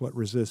real is what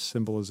resists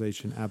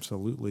symbolization.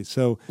 Absolutely.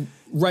 So,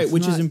 right.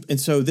 Which is, and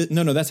so,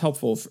 no, that's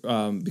helpful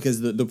because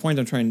the point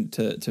I'm trying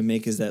to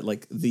make is that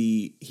like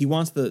he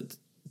wants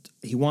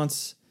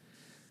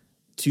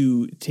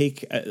to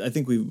take, I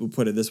think we would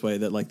put it this way,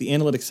 that like the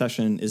analytic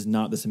session is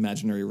not this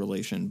imaginary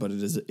relation, but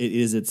it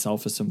is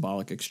itself a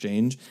symbolic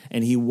exchange.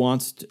 And he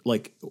wants to,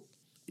 like,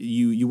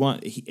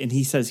 and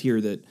he says here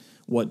that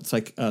what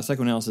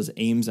psychoanalysis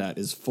aims at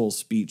is full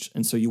speech.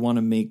 And so you want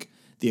to make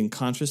the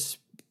unconscious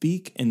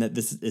speak, and that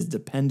this is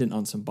dependent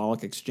on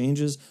symbolic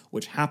exchanges,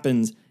 which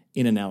happens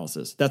in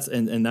analysis. That's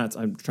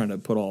I'm trying to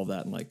put all of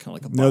that in like kind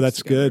of like a box. No, that's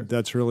together. Good.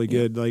 That's really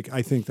good. Like,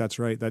 I think that's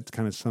right. That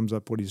kind of sums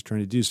up what he's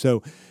trying to do.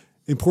 So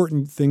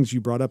important things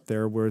you brought up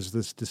there was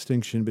this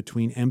distinction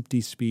between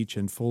empty speech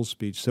and full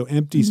speech. So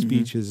empty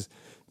speech is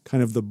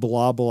kind of the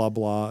blah, blah,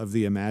 blah of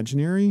the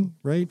imaginary,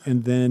 right?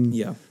 And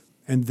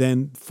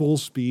then full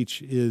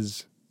speech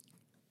is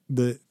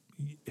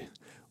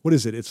what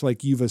is it? It's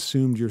like you've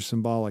assumed your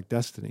symbolic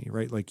destiny,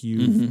 right? Like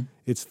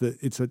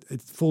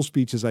full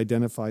speech is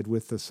identified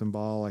with the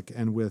symbolic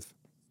and with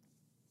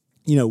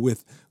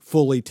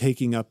fully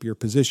taking up your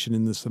position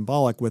in the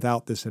symbolic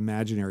without this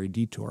imaginary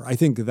detour. I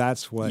think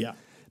that's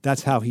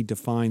that's how he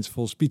defines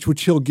full speech,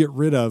 which he'll get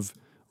rid of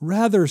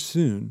rather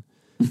soon.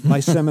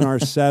 By seminar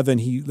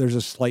 7, there's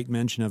a slight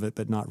mention of it,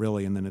 but not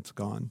really, and then it's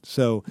gone.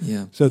 So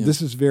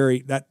this is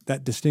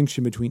that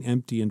distinction between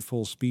empty and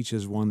full speech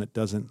is one that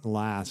doesn't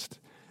last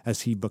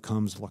as he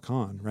becomes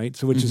Lacan, right?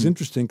 So which is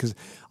interesting because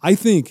I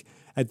think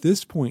at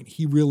this point,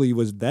 he really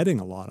was betting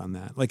a lot on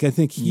that. Like, I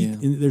think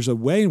there's a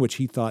way in which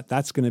he thought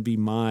that's going to be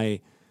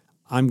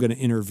I'm going to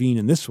intervene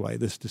in this way,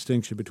 this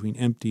distinction between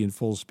empty and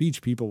full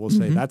speech. People will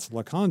say that's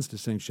Lacan's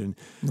distinction.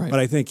 Right.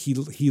 But I think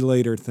he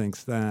later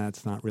thinks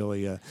that's not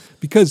really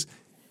because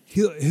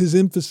his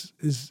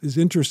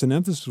interest and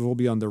emphasis will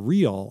be on the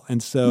real.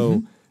 And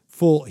so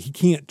he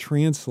can't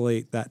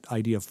translate that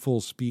idea of full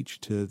speech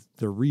to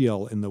the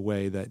real in the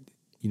way that,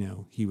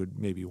 he would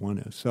maybe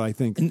want to. So I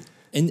think...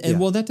 And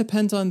well, that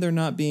depends on there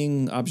not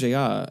being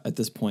objet at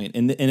this point.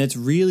 And it's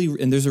really...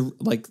 And there's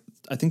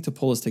I think to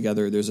pull us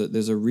together,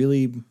 there's a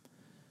really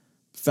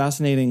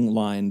fascinating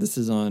line. This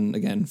is on,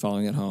 again,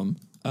 Following at Home.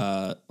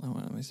 Let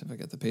me see if I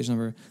get the page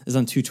number. It's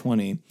on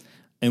 220.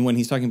 And when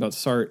he's talking about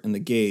Sartre and the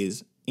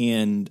gaze,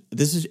 and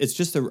it's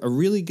just a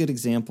really good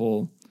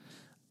example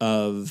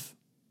of,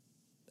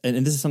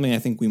 and this is something I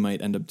think we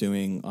might end up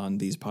doing on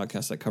these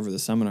podcasts that cover the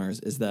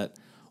seminars, is that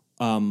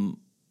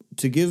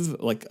to give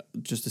like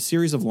just a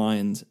series of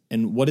lines,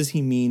 and what does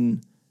he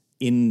mean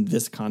in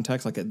this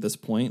context, like at this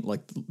point,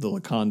 like the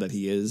Lacan that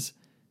he is,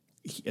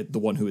 the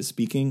one who is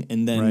speaking,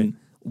 and then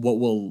what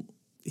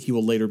he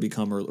will later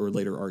become or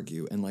later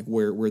argue, and like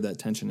where that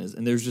tension is.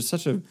 And there's just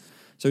so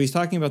he's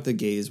talking about the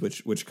gaze,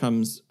 which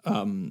comes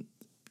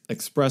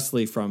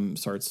expressly from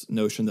Sartre's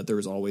notion that there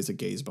is always a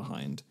gaze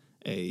behind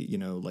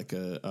like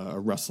a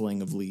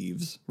rustling of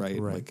leaves, right?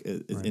 Like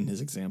in his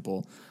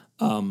example.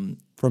 From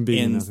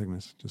being in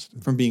nothingness.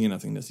 From being in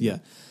nothingness, yeah.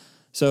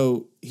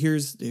 So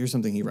here's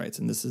something he writes,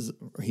 and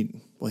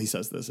he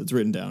says this. It's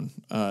written down.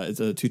 It's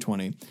a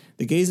 220.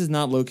 The gaze is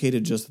not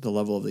located just at the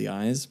level of the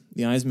eyes.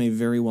 The eyes may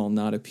very well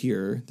not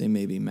appear. They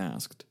may be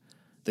masked.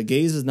 The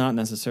gaze is not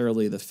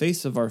necessarily the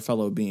face of our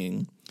fellow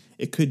being.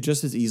 It could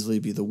just as easily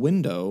be the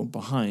window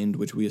behind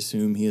which we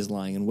assume he is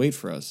lying in wait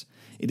for us.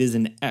 It is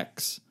an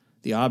X,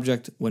 the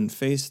object when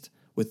faced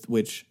with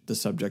which the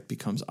subject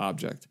becomes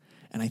object.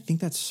 And I think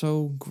that's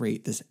so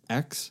great. This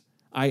X,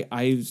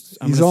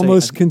 he's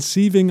almost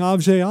conceiving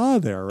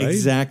objet there, right?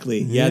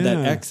 Exactly. Yeah,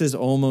 that X is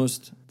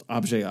almost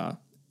objet.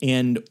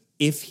 And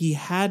if he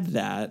had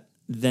that,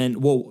 then,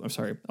 I'm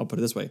sorry, I'll put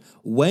it this way.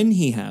 When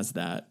he has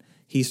that,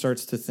 he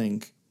starts to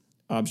think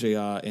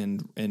objet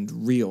and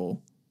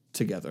real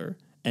together.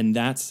 And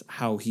that's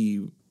how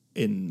he,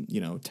 in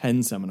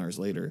 10 seminars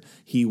later,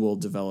 he will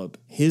develop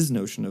his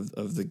notion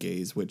of the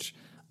gaze, which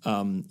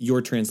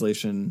your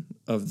translation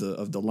of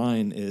the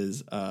line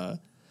is what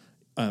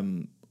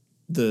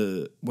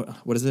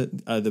is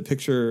it? The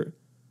picture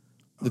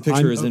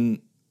is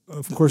in.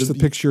 Of course, the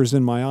picture is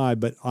in my eye,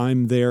 but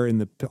I'm in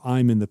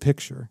the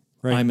picture.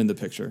 Right. I'm in the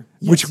picture.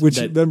 Yes, which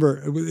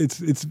remember,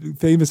 it's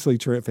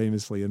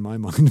famously in my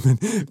mind,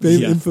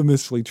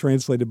 infamously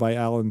translated by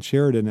Alan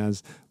Sheridan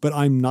as, but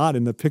I'm not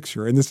in the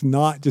picture. And this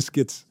not just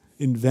gets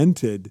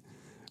invented,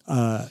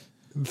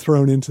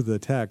 thrown into the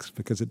text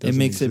because it doesn't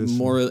exist.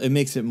 It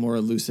makes it more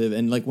elusive.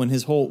 And like when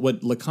what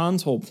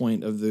Lacan's whole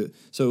point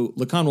so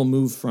Lacan will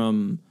move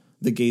from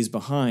the gaze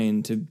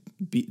behind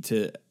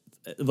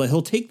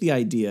he'll take the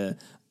idea,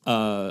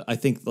 I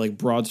think like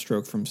broad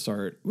stroke from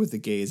Sartre with the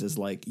gaze is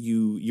like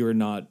you're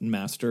not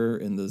master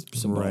in the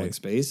symbolic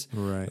space.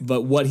 Right.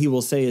 But what he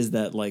will say is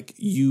that like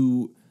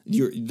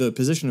the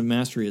position of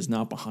mastery is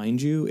not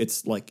behind you.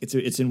 It's like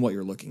it's in what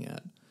you're looking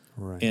at.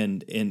 Right.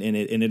 And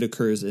it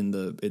occurs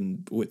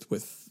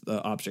with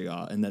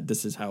objet, and that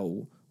this is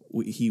how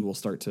he will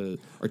start to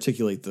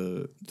articulate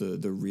the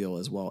real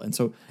as well. And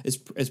so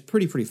it's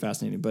pretty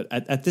fascinating. But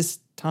at this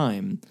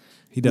time,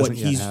 he doesn't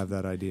yet have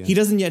that idea. He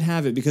doesn't yet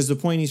have it because the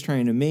point he's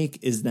trying to make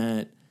is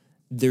that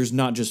there's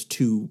not just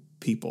two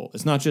people.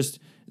 It's not just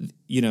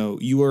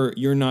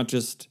you're not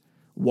just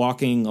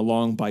walking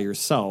along by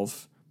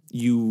yourself.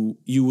 You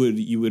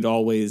would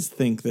always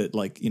think that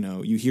like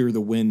you hear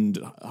the wind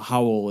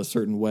howl a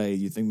certain way,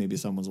 you think maybe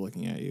someone's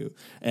looking at you,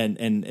 and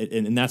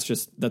that's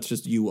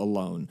just you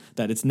alone.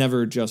 That it's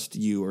never just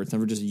you, or it's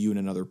never just you and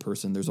another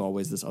person. There's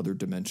always this other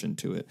dimension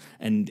to it,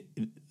 and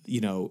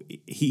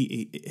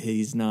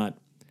he's not.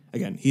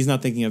 Again, he's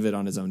not thinking of it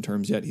on his own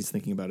terms yet. He's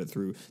thinking about it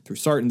through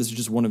Sartre, and this is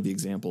just one of the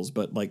examples.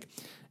 But like,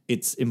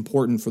 it's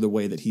important for the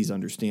way that he's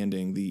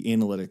understanding the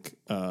analytic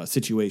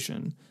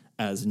situation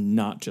as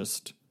not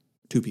just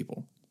two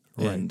people,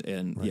 right.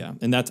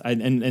 and that's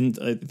and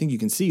I think you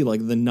can see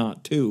like the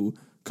not two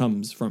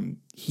comes from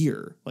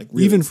here, like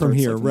really even from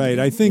here, like right?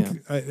 I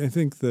think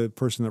the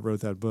person that wrote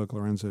that book,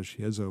 Lorenzo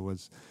Chiezzo,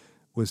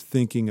 was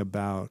thinking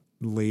about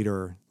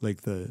later,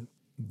 like the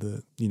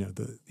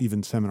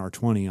even Seminar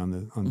 20 on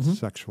the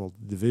sexual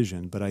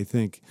division. But I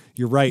think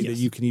you're right that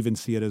you can even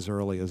see it as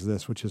early as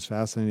this, which is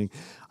fascinating.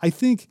 I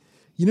think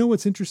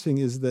what's interesting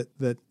is that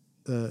the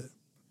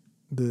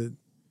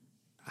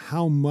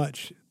how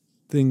much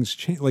things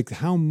change, like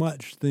how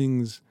much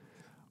things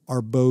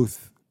are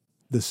both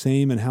the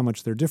same and how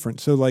much they're different.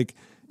 So like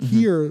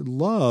here,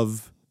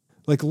 love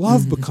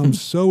becomes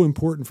so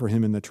important for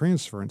him in the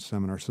transference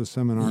seminar. So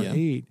Seminar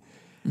 8.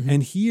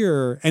 And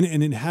here, and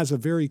he has a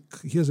very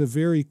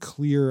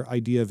clear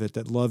idea of it,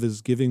 that love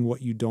is giving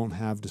what you don't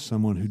have to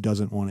someone who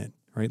doesn't want it,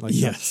 right? Like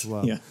that's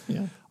love. Yeah.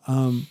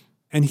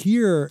 And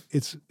here,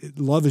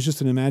 love is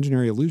just an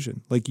imaginary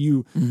illusion. Like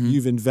you've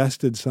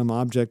invested some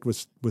object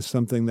with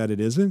something that it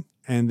isn't,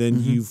 and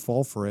then you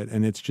fall for it,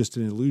 and it's just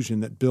an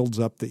illusion that builds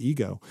up the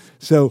ego.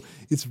 So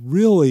it's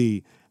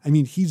really, I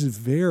mean, he's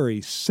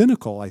very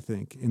cynical, I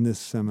think, in this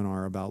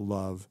seminar about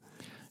love.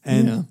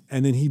 And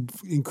then he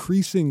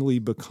increasingly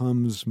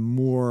becomes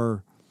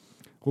more,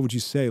 what would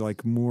you say,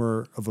 like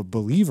more of a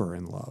believer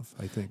in love,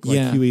 I think.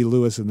 Like Huey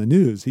Lewis in the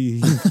News.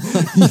 He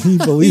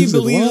believes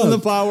in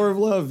the power of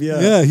love,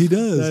 Yeah, he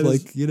does. That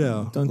like,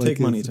 don't like take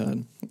money,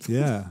 Todd.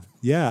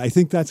 Yeah. I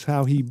think that's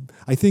how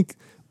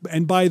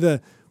and by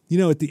the,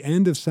 at the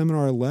end of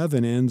Seminar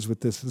 11 ends with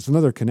this, it's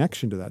another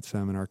connection to that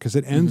seminar, because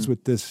it ends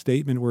with this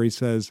statement where he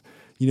says,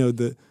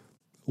 the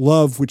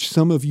love which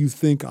some of you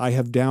think I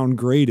have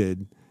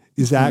downgraded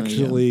is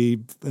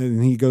actually,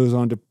 and he goes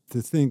on to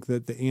think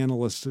that the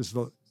analyst is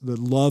the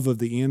love of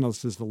the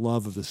analyst is the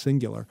love of the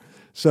singular.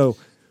 So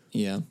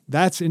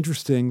that's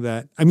interesting.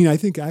 I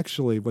think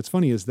actually what's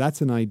funny is that's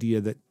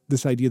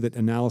this idea that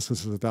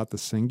analysis is about the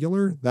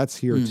singular, that's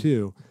here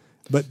too.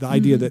 But the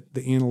idea that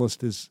the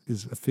analyst is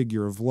a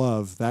figure of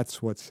love,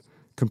 that's what's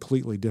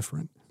completely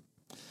different.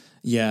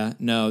 Yeah,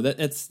 no,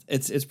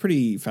 it's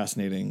pretty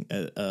fascinating.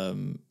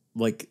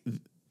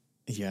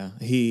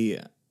 He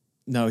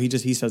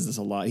says this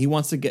a lot. He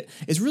wants to get.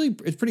 It's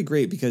pretty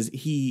great because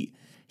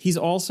he's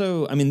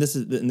also. I mean, this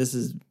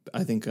is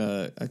I think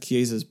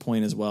Chiesa's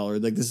point as well, or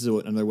like this is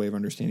another way of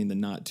understanding the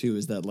knot too.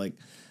 Is that like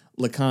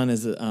Lacan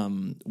is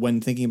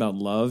when thinking about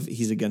love,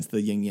 he's against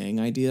the yin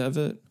yang idea of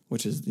it,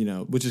 which is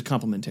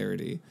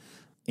complementarity.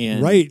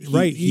 And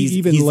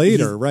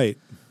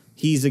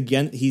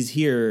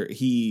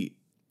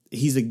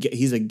he's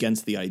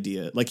against the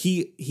idea. Like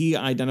he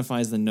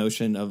identifies the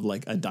notion of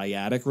like a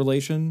dyadic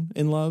relation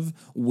in love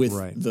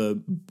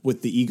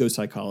with the ego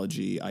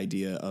psychology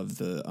idea of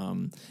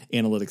the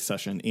analytic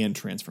session and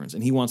transference.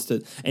 And he wants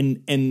to,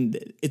 and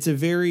it's a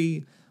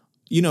very,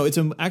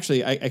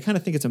 I kind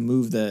of think it's a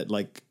move that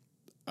like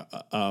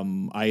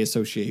I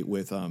associate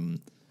with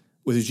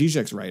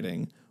Zizek's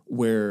writing,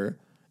 where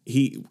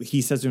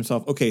he says to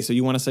himself, okay, so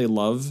you want to say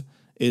love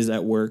is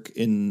at work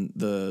in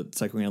the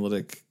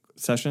psychoanalytic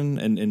session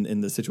and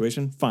in the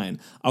situation, fine,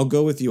 I'll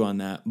go with you on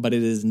that, but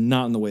it is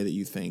not in the way that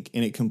you think,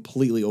 and it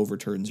completely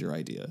overturns your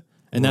idea.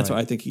 And that's what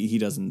I think he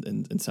does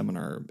in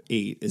Seminar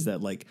 8, is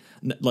that like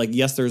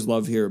yes, there's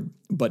love here,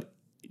 but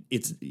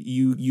it's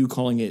you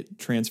calling it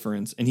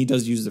transference, and he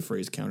does use the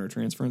phrase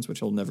countertransference, which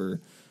he'll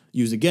never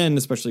use again,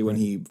 especially when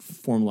he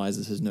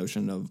formalizes his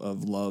notion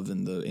of love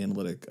in the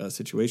analytic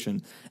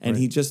situation, and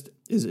he just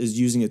is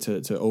using it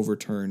to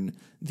overturn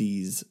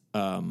these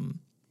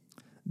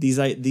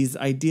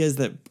ideas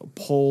that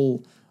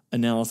pull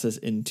analysis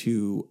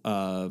into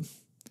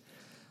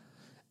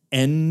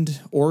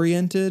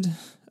end-oriented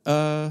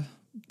a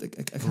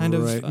kind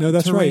of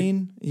that's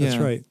terrain. Right. Yeah.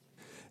 That's right.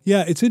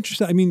 Yeah, it's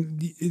interesting. I mean,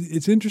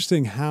 it's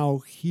interesting how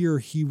here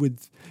he would,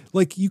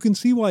 like, you can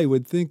see why he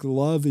would think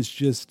love is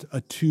just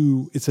a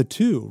two. It's a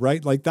two,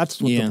 right? Like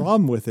that's what the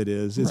problem with it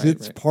is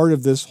it's part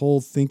of this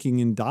whole thinking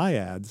in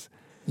dyads.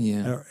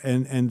 Yeah,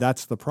 and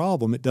that's the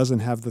problem. It doesn't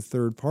have the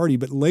third party.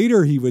 But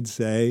later he would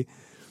say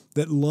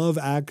that love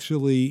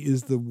actually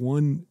is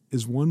one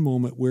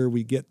moment where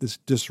we get this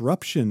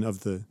disruption of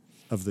the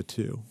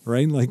two,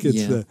 right? Like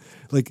it's the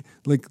like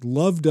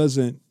love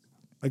doesn't,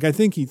 like, I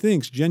think he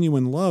thinks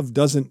genuine love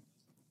doesn't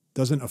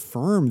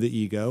affirm the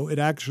ego. It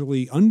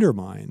actually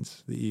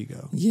undermines the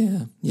ego.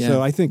 Yeah.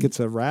 So I think it's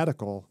a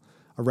radical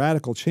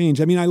change.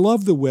 I mean, I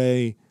love the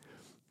way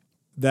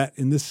that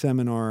in this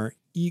seminar,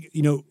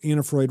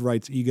 Anna Freud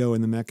writes Ego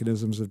and the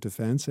Mechanisms of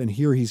Defense, and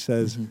here he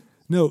says,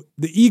 no,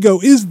 the ego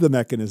is the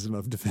mechanism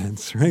of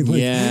defense, right?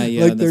 Like,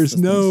 like there's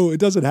it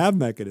doesn't have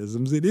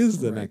mechanisms. It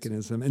is the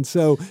mechanism. And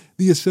so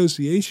the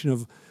association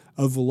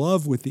of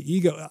love with the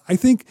ego,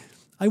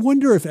 I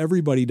wonder if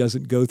everybody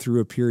doesn't go through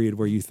a period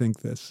where you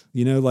think this,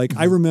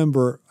 I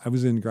remember I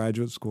was in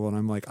graduate school and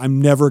I'm like,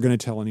 I'm never going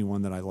to tell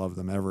anyone that I love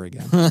them ever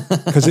again,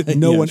 because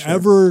no one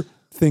ever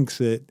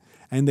thinks it.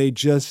 And they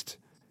just,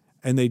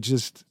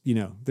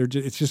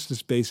 it's just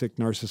this basic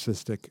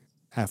narcissistic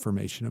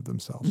affirmation of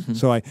themselves.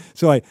 So I,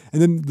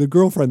 and then the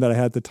girlfriend that I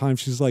had at the time,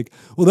 she's like,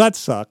 well, that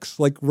sucks.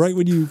 Like right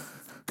when you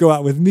go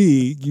out with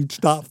me, you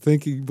stop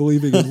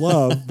believing in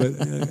love,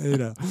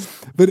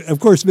 but of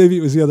course, maybe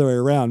it was the other way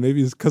around.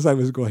 Maybe it's because I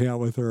was going out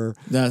with her.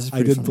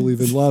 I didn't believe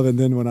in love. And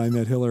then when I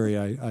met Hillary,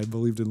 I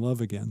believed in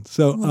love again.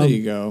 So there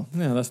you go.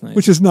 Yeah, that's nice.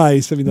 Which is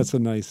nice. I mean, that's a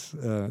nice,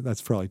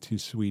 that's probably too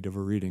sweet of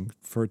a reading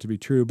for it to be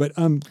true. But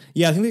I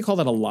think they call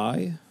that a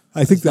lie.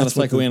 I think that's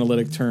not a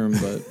psychoanalytic term,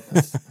 but I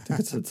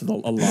think it's a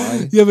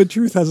lie. Yeah, but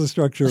truth has a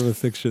structure of a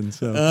fiction.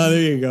 So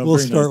there you go. We'll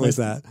start with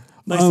that.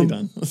 Nicely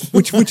done.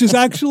 which is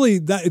actually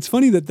that. It's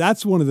funny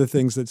that's one of the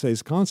things that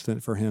stays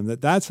constant for him.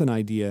 That's an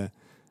idea,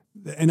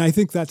 and I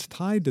think that's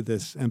tied to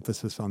this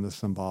emphasis on the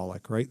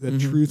symbolic, right?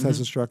 That truth has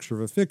a structure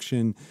of a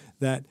fiction.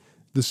 That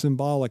the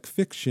symbolic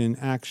fiction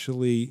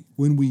actually,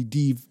 when we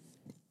dive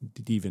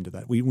into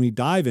that, when we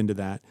dive into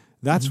that,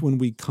 that's when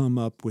we come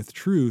up with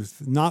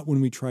truth. Not when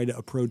we try to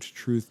approach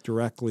truth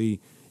directly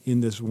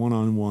in this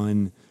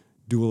one-on-one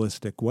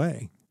dualistic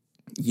way.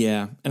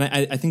 Yeah, and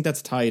I think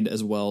that's tied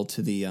as well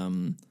to the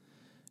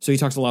so he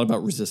talks a lot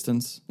about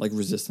resistance, like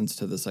resistance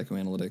to the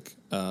psychoanalytic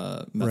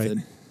method,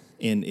 Right.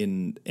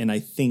 and I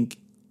think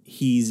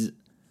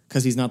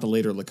because he's not the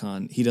later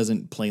Lacan, he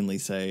doesn't plainly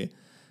say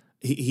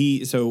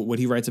so what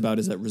he writes about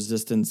is that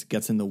resistance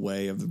gets in the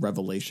way of the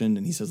revelation,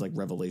 and he says like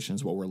revelation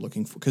is what we're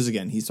looking for, because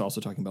again he's also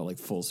talking about like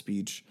full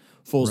speech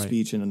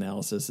and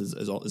analysis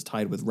is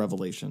tied with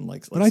revelation,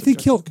 but I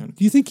think subjective kind of.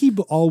 do you think he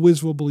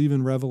always will believe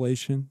in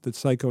revelation, that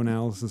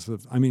psychoanalysis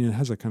I mean, it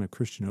has a kind of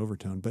Christian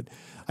overtone, but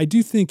I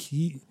do think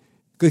he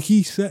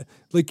said,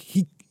 like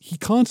he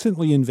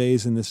constantly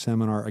inveighs in this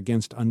seminar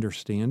against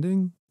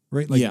understanding,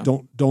 right? Like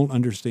don't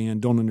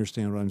understand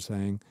what I'm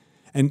saying.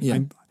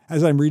 And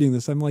as I'm reading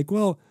this, I'm like,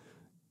 well,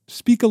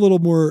 speak a little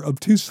more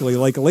obtusely,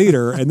 like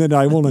later, and then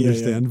I won't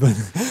understand.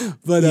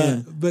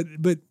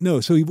 But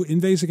no. So he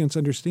inveighs against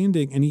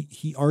understanding, and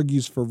he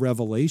argues for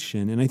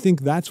revelation, and I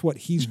think that's what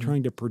he's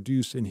trying to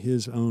produce in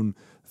his own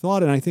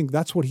thought, and I think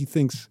that's what he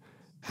thinks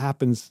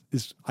happens,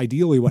 is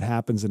ideally what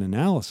happens in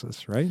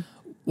analysis, right?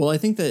 Well, I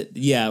think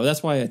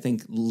that's why I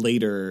think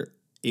later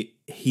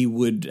he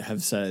would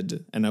have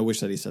said, and I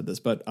wish that he said this,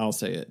 but I'll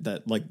say it,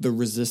 that like the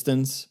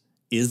resistance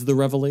is the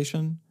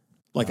revelation.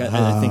 Like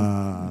I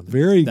think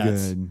very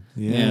good.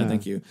 Yeah,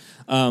 thank you.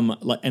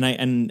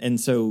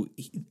 So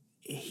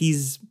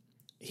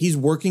he's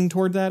working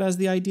toward that as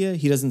the idea.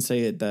 He doesn't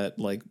say it that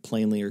like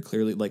plainly or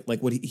clearly. Like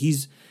what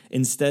he's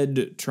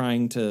instead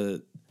trying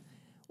to.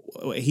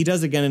 He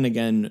does again and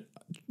again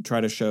try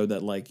to show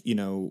that like, you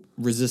know,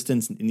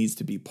 resistance needs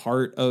to be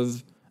part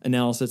of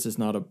analysis. It's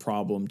not a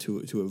problem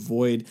to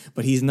avoid.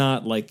 But he's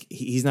not like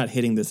he's not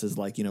hitting this as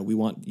like, you know,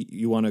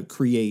 you want to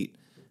create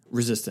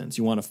resistance.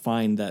 You want to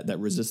find that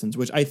resistance,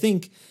 which I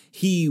think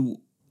he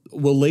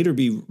will later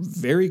be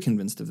very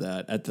convinced of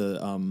that at the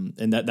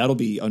and that'll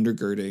be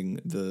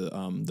undergirding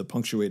the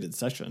punctuated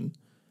session.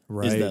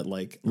 Right. Is that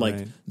like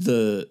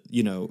the,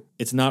 you know,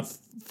 it's not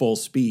full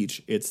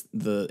speech. It's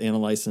the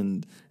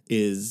analysin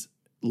is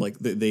like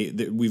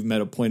we've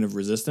met a point of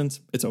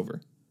resistance. It's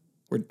over.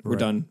 We're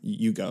done.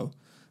 You go,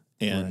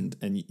 and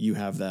you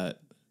have that.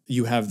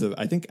 You have the.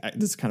 I think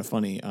this is kind of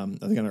funny. I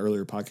think on an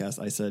earlier podcast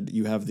I said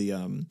you have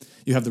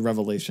the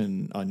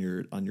revelation on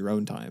your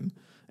own time,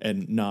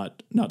 and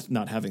not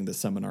having the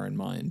seminar in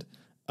mind.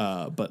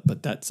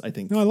 But that's, I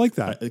think. No, I like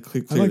that.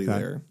 Clearly I like that.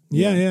 there.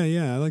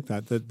 Yeah. I like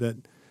that.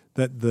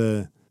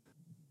 That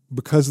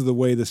because of the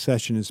way the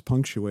session is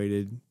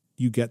punctuated,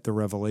 you get the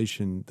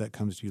revelation that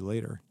comes to you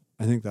later.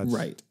 I think that's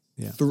right.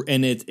 Yeah.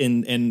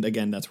 And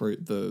again, that's where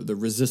the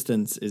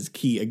resistance is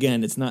key.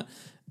 Again, it's not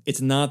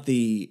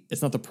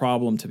the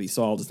problem to be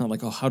solved. It's not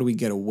like, oh, how do we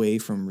get away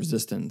from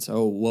resistance?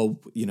 Oh, well,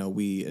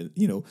 we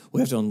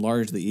have to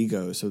enlarge the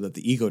ego so that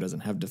the ego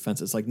doesn't have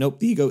defense. It's like, nope,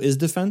 the ego is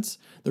defense.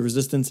 The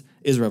resistance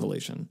is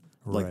revelation.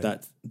 Like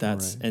that's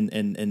right.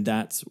 and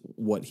that's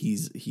what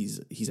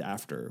he's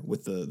after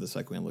with the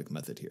psychoanalytic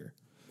method here.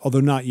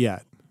 Although not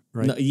yet.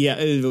 Right. No,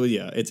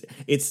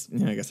 it's.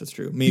 I guess that's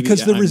true. Maybe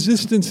because the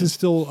resistance is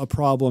still a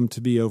problem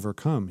to be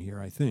overcome here,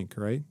 I think.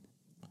 Right.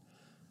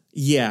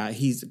 Yeah. I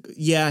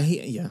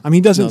mean, he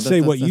doesn't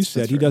say what you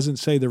said. He doesn't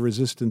say the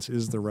resistance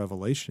is the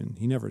revelation.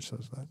 He never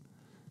says that.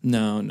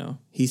 No.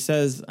 He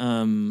says,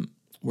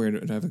 where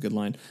do I have a good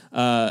line?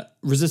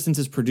 Resistance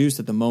is produced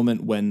at the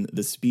moment when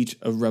the speech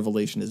of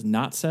revelation is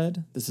not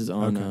said. This is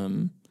on.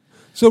 Okay.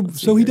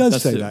 So he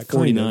does say that.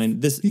 49.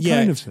 Kind of. He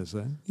kind of says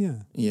that. Yeah.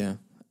 Yeah.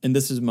 And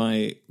this is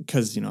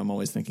because I'm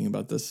always thinking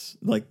about this.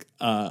 Like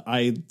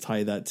I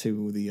tie that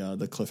to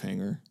the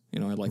cliffhanger. I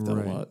like that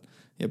a lot.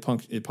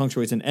 It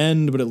punctuates an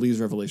end, but it leaves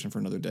revelation for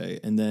another day.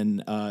 And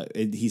then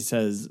he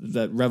says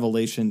that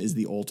revelation is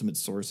the ultimate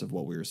source of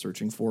what we were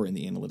searching for in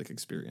the analytic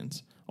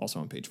experience.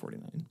 Also on page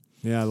 49.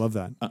 Yeah, I love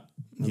that. I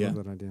love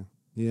that idea.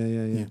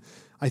 Yeah.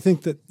 I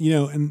think that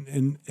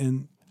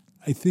and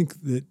I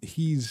think that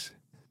he's.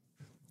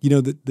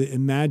 That the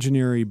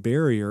imaginary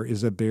barrier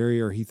is a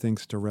barrier he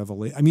thinks to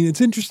revelation. I mean, it's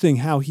interesting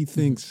how he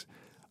thinks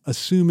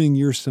assuming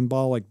your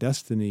symbolic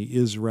destiny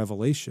is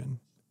revelation,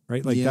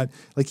 right? Like that.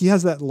 Like he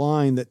has that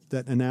line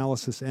that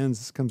analysis ends.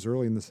 This comes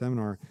early in the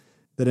seminar.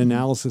 That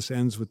analysis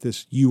ends with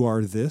this: "You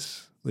are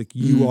this." Like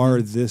you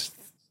are this.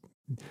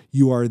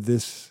 You are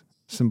this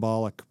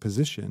symbolic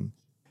position,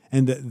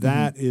 and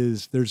that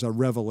is there's a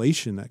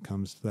revelation that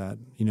comes to that.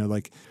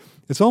 Like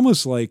it's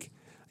almost like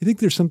I think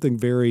there's something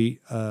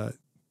very.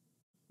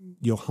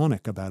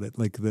 Johanic about it,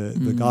 like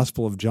the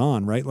Gospel of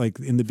John, right? Like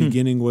in the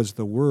beginning was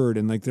the Word,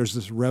 and like there's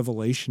this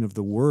revelation of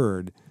the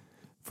Word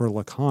for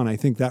Lacan. I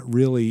think that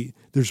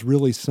there's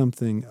really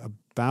something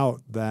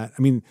about that.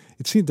 I mean,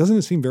 doesn't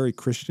it seem very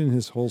Christian,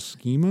 his whole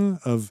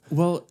schema of?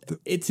 Well,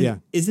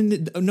 isn't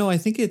it? No, I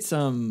think it's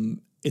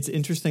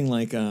interesting.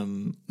 Like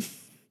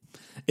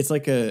it's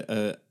like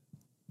because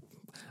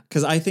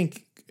I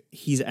think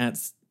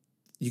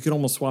you could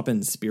almost swap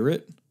in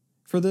spirit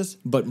for this,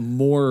 but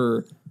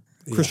more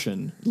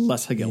Christian,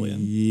 less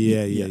Hegelian.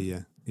 Yeah.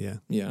 Yeah.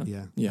 Yeah.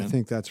 Yeah. Yeah. I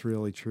think that's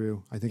really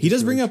true. I think He it's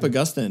does bring really up true.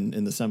 Augustine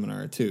in the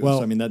seminar too. Well-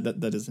 So I mean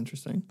that is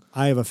interesting.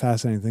 I have a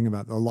fascinating thing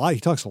about he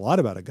talks a lot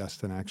about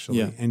Augustine actually.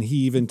 Yeah. And he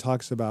even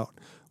talks about,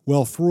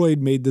 well,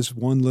 Freud made this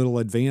one little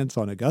advance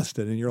on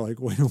Augustine, and you're like,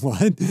 wait,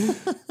 what?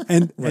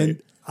 and Right.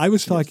 and I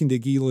was talking to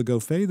Guy Le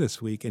Goffet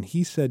this week, and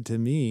he said to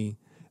me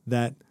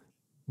that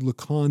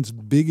Lacan's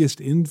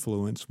biggest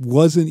influence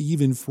wasn't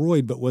even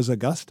Freud, but was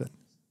Augustine.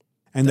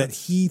 And that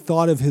he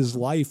thought of his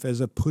life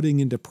as a putting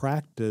into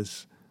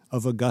practice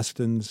of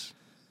Augustine's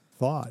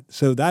thought.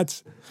 So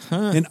that's,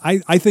 and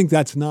I think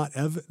that's not,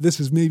 this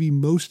is maybe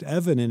most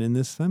evident in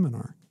this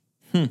seminar.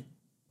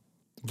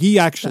 Guy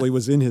actually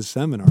was in his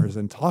seminars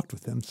and talked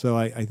with him. So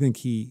I think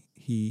he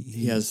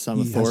has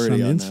some authority on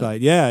that.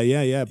 insight.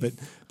 Yeah.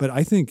 But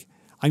I think,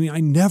 I mean, I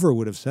never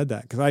would have said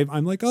that because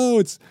I'm like, oh,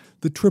 it's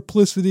the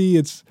triplicity.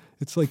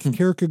 It's like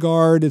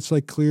Kierkegaard. It's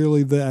like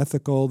clearly the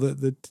ethical,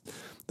 the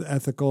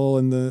ethical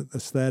and the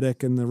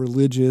aesthetic and the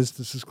religious.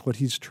 This is what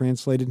he's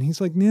translated. And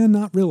he's like, nah,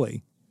 not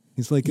really.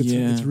 He's like,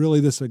 it's really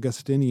this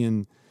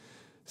Augustinian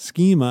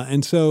schema.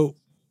 And so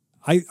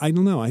I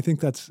don't know. I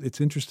think it's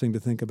interesting to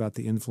think about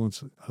the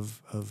influence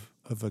of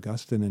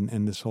Augustine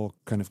and this whole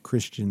kind of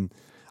Christian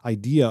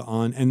idea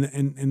on,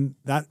 and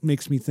that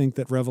makes me think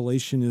that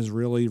revelation is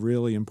really,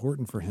 really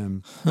important for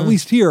him. At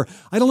least here.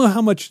 I don't know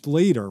how much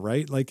later,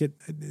 right? Like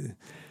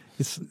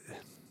it's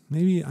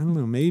maybe, I don't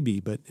know, maybe,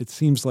 but it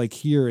seems like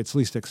here it's at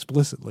least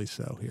explicitly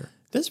so here.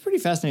 That's pretty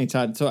fascinating,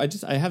 Todd. So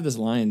I have this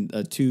line,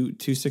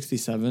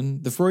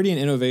 267. The Freudian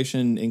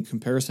innovation in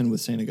comparison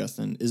with St.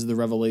 Augustine is the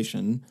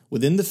revelation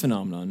within the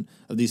phenomenon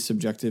of these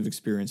subjective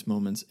experience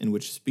moments in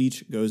which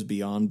speech goes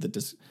beyond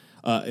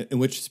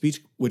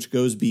which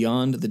goes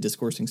beyond the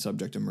discoursing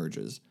subject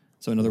emerges.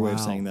 So another way of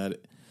saying that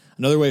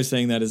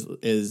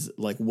is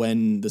like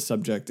when the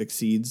subject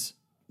exceeds,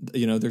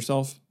 their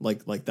self,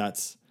 like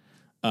that's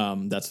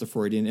the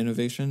Freudian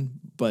innovation.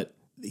 But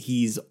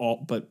he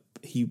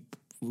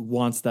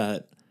wants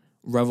that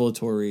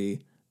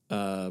revelatory,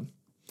 valence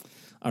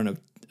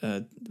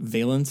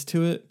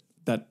to it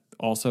that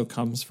also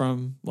comes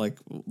from like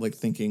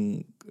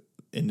thinking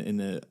in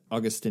an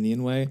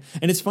Augustinian way.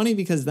 And it's funny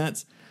because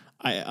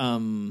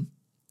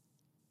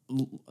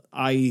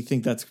I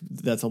think that's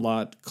a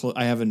lot.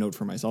 I have a note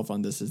for myself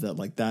on this is that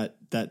like that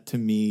to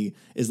me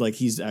is like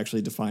he's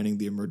actually defining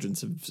the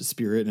emergence of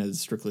spirit in a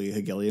strictly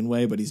Hegelian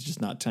way, but he's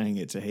just not tying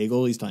it to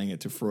Hegel. He's tying it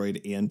to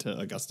Freud and to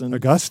Augustine.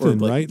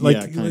 Right?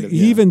 Like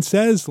he even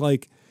says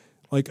like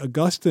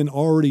Augustine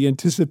already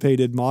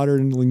anticipated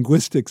modern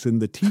linguistics in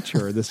The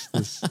Teacher, this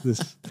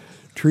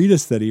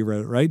treatise that he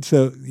wrote, right?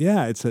 So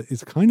yeah,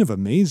 it's kind of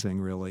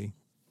amazing, really.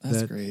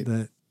 That's great.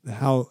 That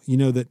how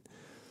that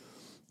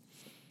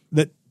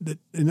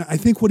and I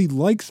think what he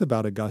likes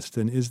about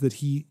Augustine is that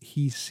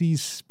he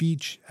sees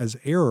speech as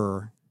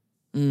error,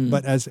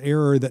 but as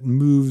error that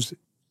moves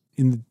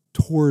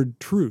toward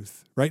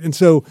truth, right? And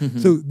so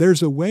so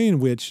there's a way in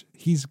which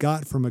he's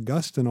got from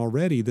Augustine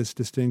already this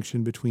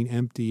distinction between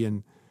empty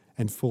and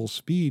full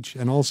speech,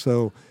 and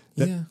also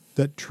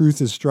that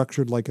truth is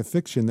structured like a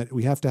fiction, that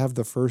we have to have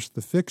the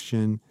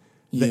fiction,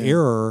 the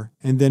error,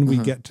 and then we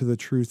get to the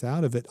truth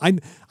out of it. I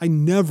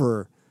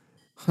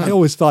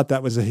always thought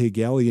that was a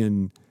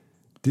Hegelian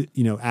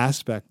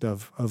aspect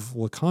of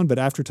Lacan, but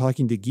after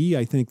talking to Guy,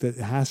 I think that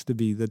it has to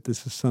be that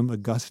this is some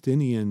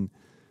Augustinian,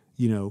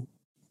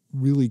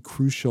 really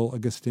crucial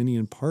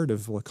Augustinian part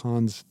of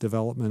Lacan's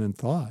development and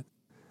thought.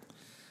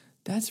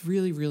 That's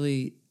really,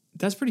 really,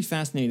 that's pretty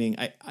fascinating.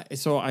 I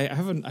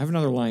have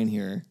another line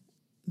here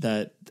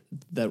that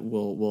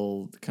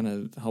will kind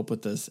of help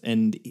with this,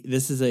 and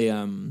this is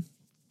an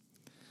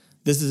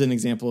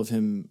example of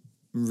him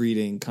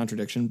reading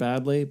contradiction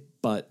badly,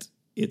 but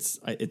it's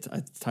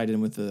tied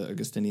in with the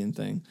Augustinian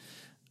thing.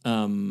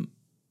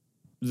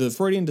 The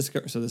Freudian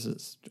discovery. So this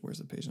is, where's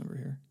the page number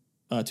here?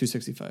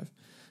 265.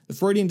 The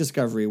Freudian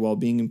discovery, while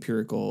being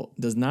empirical,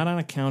 does not on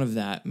account of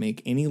that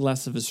make any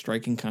less of a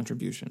striking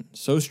contribution.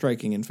 So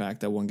striking, in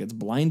fact, that one gets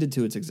blinded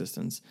to its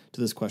existence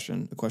to this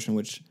question, a question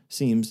which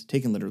seems,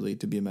 taken literally,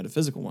 to be a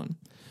metaphysical one.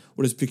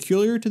 What is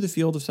peculiar to the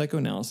field of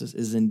psychoanalysis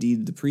is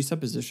indeed the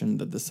presupposition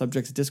that the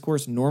subject's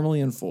discourse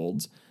normally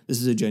unfolds, this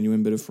is a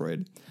genuine bit of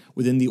Freud,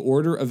 within the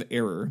order of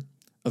error,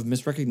 of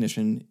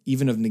misrecognition,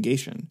 even of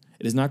negation.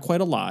 It is not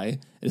quite a lie,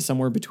 it is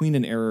somewhere between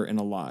an error and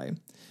a lie.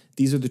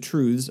 These are the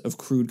truths of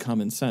crude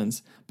common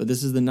sense, but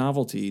this is the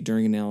novelty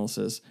during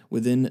analysis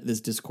within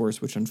this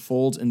discourse which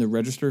unfolds in the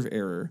register of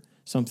error.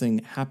 Something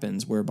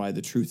happens whereby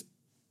the truth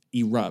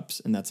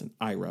erupts, and that's an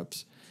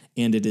erupts,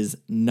 and it is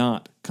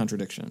not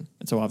contradiction.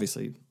 And so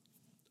obviously,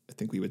 I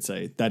think we would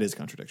say that is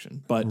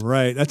contradiction. But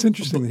right, that's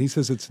interesting that he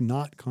says it's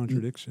not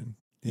contradiction.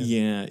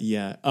 Yeah.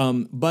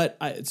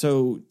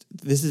 So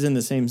this is in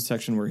the same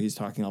section where he's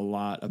talking a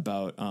lot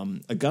about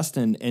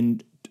Augustine,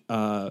 and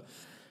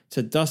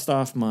to dust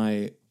off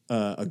my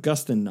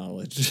Augustine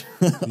knowledge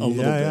a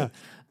little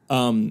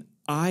bit.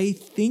 I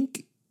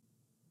think,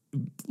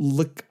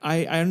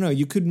 I don't know,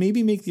 you could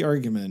maybe make the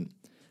argument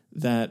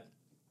that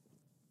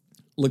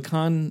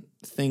Lacan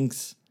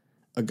thinks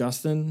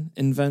Augustine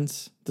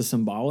invents the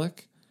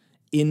symbolic,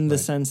 in the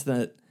Right. sense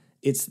that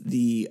it's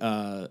the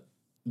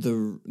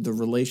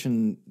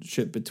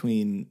relationship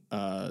between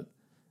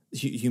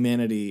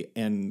humanity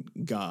and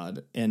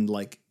God, and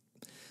like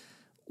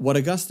what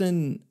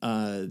Augustine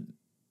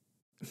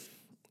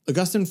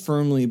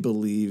firmly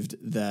believed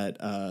that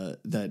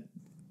that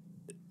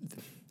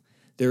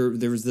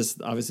there was this,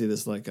 obviously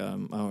this like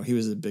he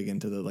was big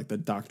into the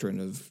doctrine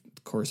of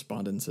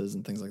correspondences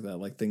and things like that,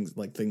 like things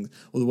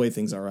the way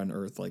things are on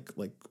Earth,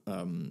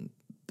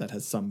 that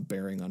has some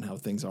bearing on how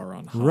things are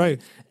on high.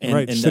 Right.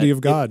 And City that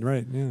of God.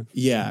 Right. Yeah.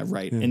 Yeah,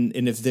 right. Yeah.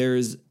 And if there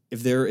is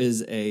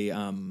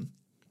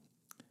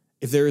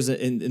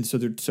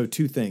so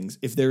two things.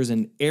 If there is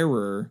an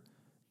error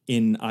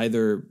in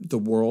either the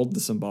world, the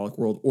symbolic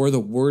world, or the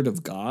word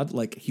of God,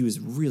 like he was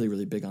really,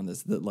 really big on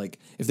this, that like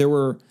if there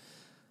were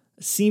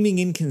seeming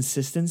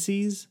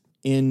inconsistencies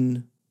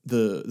in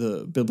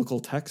the biblical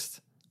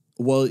text,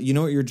 well, you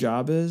know what your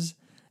job is?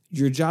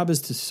 Your job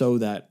is to sew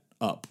that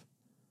up.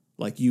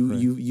 Like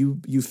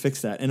you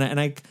fix that. And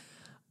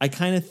I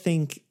kind of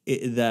think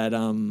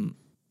that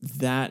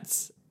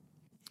that's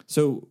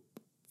so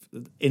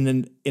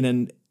in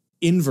an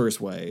inverse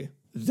way,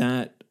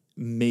 that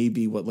may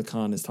be what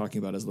Lacan is talking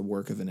about as the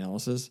work of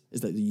analysis,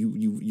 is that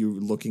you're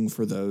looking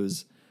for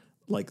those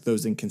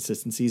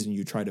inconsistencies and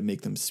you try to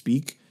make them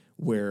speak,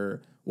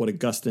 where what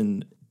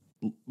Augustine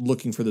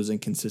looking for those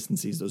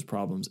inconsistencies, those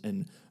problems,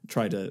 and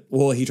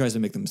he tries to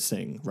make them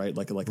sing, right?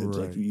 Like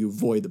you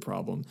avoid the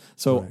problem.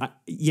 So Right.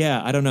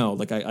 I don't know.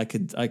 Like I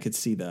could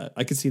see that.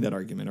 I could see that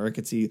argument, or I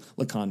could see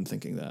Lacan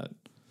thinking that.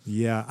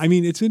 Yeah. I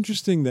mean, it's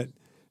interesting that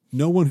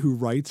no one who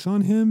writes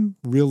on him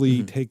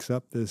really takes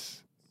up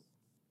this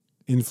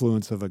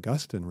influence of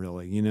Augustine,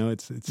 really. You know,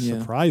 it's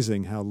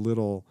surprising how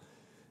little,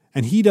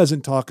 and he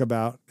doesn't talk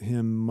about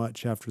him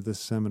much after this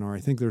seminar. I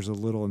think there's a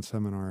little in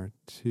seminar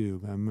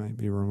 2. I might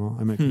be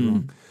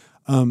wrong.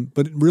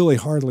 But really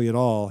hardly at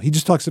all. He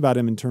just talks about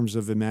him in terms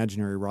of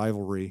imaginary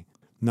rivalry,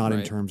 not in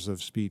Right. terms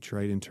of speech,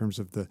 right? In terms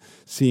of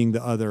seeing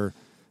the other,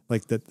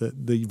 like that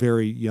the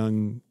very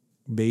young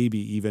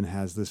baby even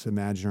has this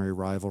imaginary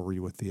rivalry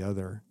with the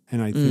other.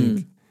 And I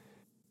think,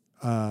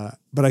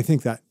 but I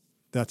think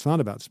that's not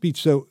about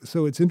speech. So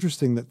it's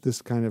interesting that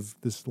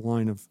this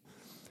line of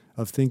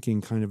thinking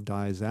kind of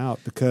dies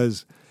out,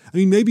 because, I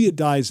mean, maybe it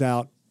dies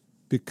out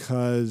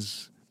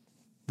because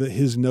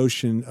his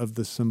notion of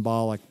the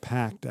symbolic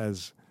pact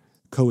as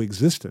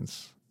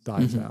coexistence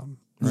dies out.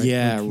 Right?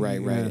 Yeah, Like,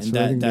 right. yeah, And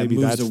so I think that maybe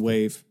moves that's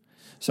away.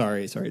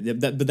 Sorry.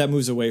 But that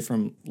moves away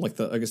from like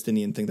the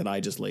Augustinian thing that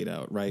I just laid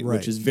out, right? Right,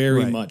 Which is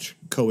very right. much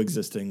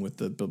coexisting with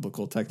the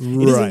biblical text. It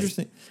is Right.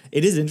 interesting.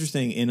 It is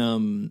interesting in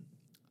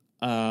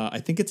I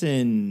think it's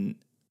in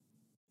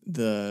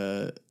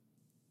the.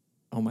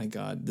 Oh my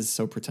God, this is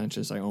so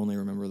pretentious. I only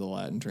remember the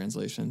Latin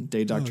translation.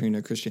 De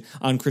Doctrina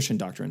on Christian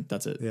Doctrine.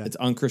 That's it. Yeah. It's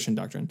on Christian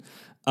Doctrine.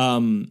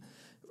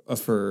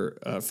 For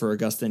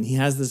Augustine, he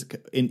has this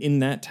in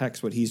that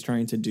text. What he's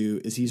trying to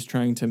do is he's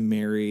trying to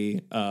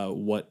marry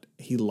what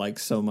he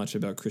likes so much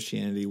about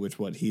Christianity with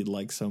what he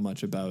likes so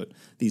much about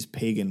these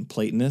pagan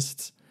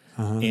Platonists.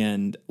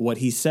 And what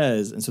he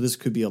says, and so this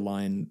could be a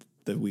line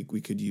that we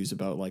could use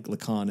about like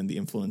Lacan and the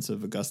influence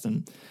of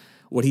Augustine.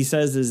 What he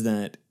says is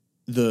that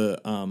this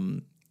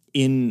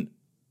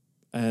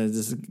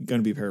is going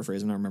to be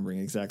paraphrased, I'm not remembering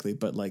exactly,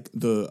 but like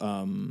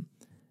in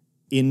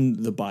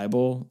the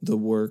Bible, the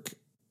work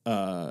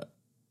of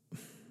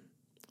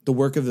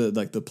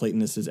the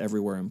Platonists is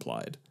everywhere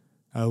implied.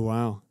 Oh,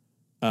 wow.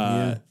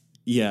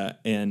 Yeah,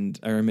 and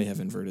I may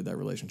have inverted that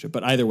relationship,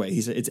 but either way,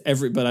 he said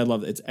but I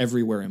love it. It's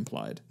everywhere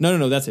implied.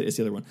 No, that's it. It's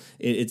the other one.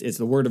 It's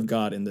the word of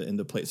God in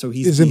the Platon. So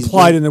he's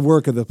implied in the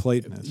work of the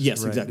Platonists.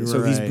 Yes, right, exactly.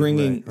 So he's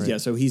bringing right.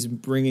 So he's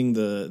bringing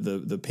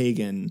the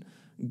pagan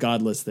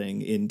godless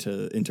thing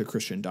into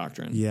Christian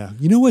doctrine. Yeah.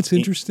 You know what's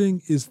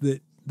interesting is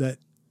that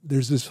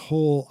there's this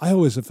whole, I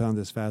always have found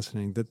this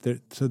fascinating, that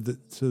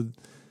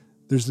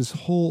there's this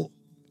whole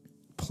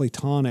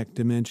Platonic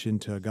dimension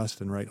to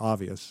Augustine, right?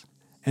 Obvious.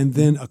 And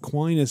then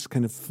Aquinas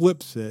kind of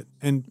flips it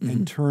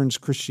and turns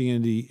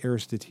Christianity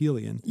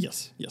Aristotelian.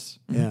 Yes.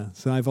 Yeah.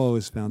 So I've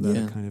always found that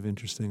Yeah. a kind of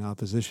interesting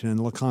opposition. And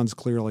Lacan's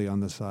clearly on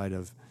the side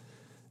of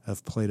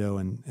Plato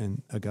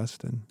and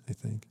Augustine, I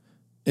think.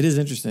 It is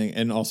interesting,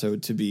 and also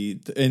to be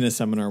in a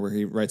seminar where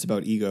he writes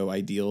about ego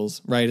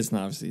ideals, right? It's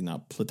obviously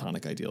not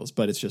Platonic ideals,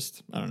 but it's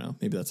just, I don't know.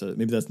 Maybe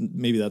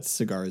that's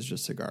cigar is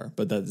just cigar,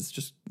 but that is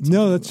just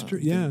no. That's true.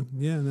 Yeah.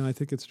 No, I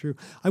think it's true.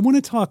 I want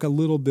to talk a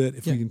little bit,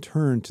 if we can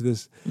turn to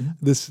this.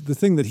 The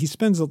thing that he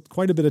spends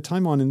quite a bit of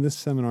time on in this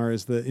seminar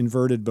is the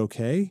inverted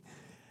bouquet.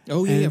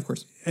 Oh yeah, of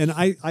course. And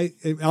I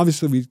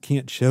obviously we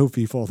can't show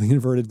people the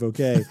inverted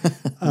bouquet.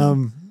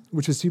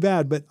 Which is too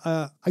bad. But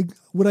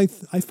what I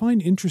find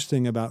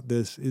interesting about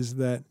this is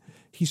that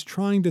he's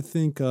trying to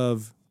think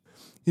of,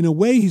 in a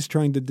way, he's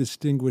trying to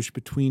distinguish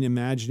between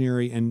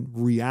imaginary and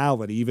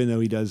reality, even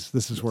though he does.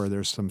 This is where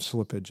there's some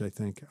slippage, I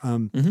think.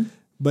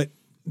 But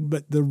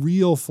the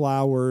real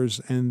flowers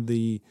and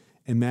the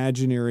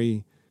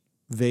imaginary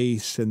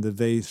vase and the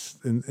vase,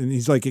 and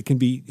he's like, it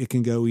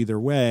can go either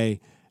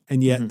way,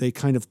 and yet they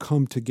kind of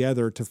come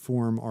together to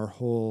form our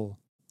whole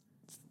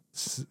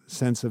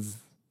sense of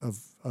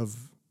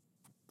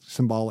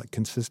symbolic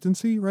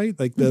consistency, right?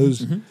 Like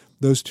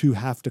those two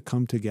have to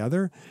come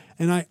together.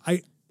 And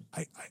I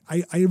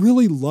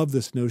really love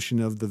this notion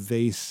of the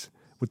vase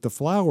with the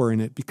flower in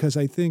it, because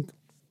I think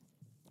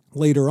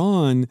later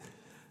on,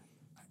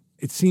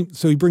 it seems,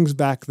 so he brings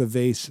back the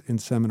vase in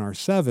Seminar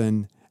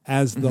 7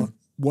 as the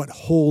what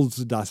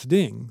holds Das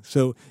Ding.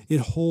 So it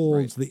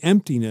holds the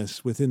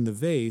emptiness within the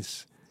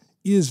vase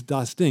is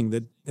Das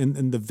Ding,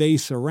 and the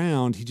vase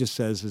around, he just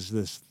says, is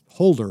this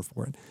holder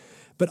for it.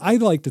 But I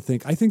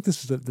think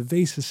this is the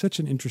vase is such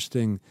an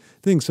interesting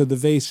thing. So the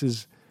vase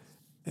is,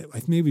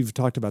 maybe we've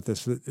talked about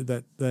this,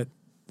 that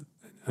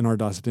in our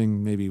Das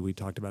Ding, maybe we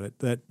talked about it,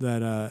 that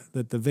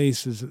the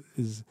vase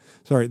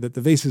that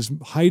the vase is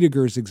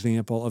Heidegger's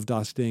example of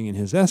Das Ding in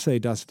his essay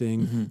Das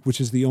Ding,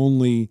 which is the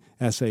only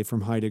essay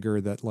from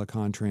Heidegger that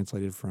Lacan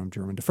translated from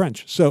German to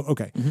French. So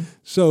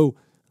so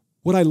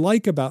what I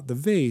like about the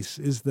vase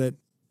is that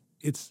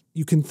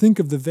you can think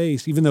of the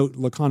vase, even though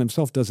Lacan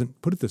himself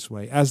doesn't put it this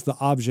way, as the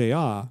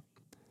objet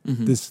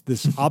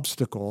this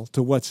obstacle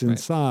to what's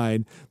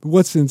inside. But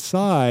what's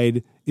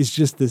inside is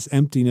just this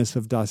emptiness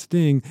of Das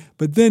Ding.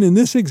 But then in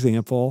this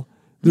example,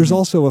 there's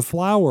also a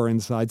flower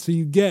inside. So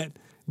you get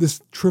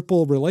this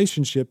triple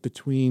relationship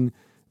between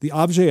the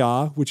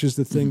objet, which is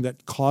the thing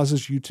that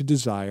causes you to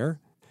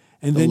desire,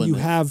 and then you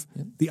have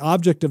the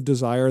object of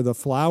desire, the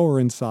flower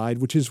inside,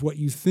 which is what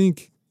you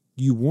think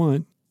you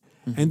want.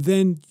 And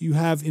then you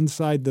have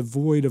inside the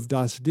void of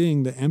Das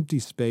Ding, the empty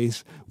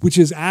space, which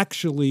is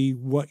actually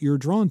what you're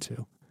drawn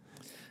to.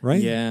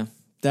 Right? Yeah,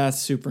 that's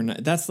super nice.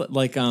 That's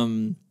like,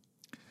 isn't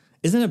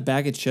a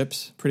bag of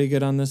chips pretty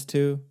good on this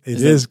too?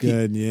 It is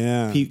good,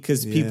 yeah.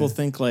 Because people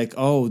think like,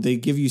 oh, they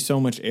give you so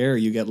much air,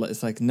 you get.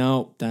 It's like,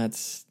 no,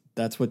 that's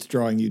what's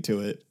drawing you to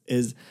it.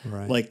 Is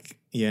like,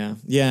 no.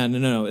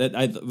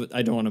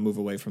 I don't want to move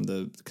away from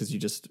because you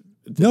just.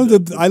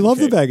 I love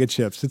the bag of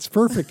chips. It's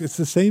perfect. It's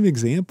the same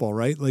example,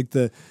 right?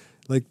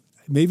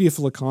 Maybe if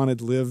Lacan had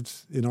lived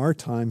in our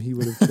time, he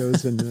would have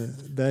chosen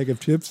a bag of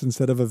chips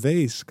instead of a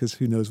vase, because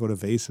who knows what a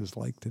vase is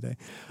like today.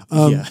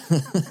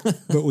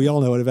 But we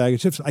all know what a bag of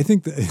chips. I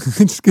think that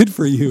it's good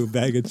for you.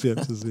 Bag of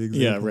chips is the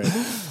example. Yeah,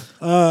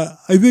 right.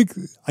 I think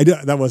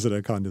that wasn't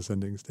a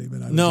condescending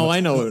statement. I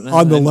know it.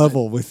 On the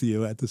level with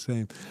you at the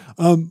same.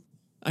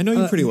 I know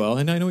you pretty well,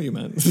 and I know what you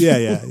meant.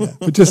 Yeah.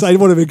 But just I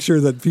want to make sure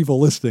that people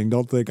listening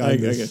don't think I'm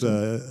this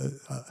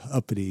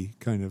uppity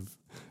kind of.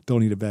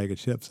 Don't eat a bag of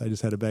chips. I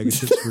just had a bag of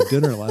chips for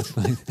dinner last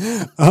night.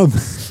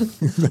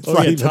 That's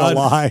not even a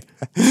lie.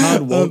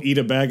 Todd won't eat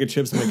a bag of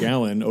chips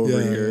McGowan over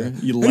here.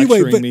 You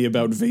lecturing me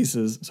about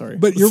vases. Sorry.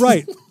 But you're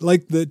right.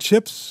 Like the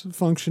chips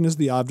function as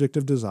the object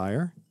of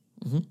desire.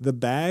 The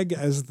bag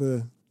as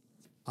the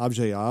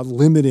objet,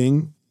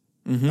 limiting.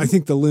 I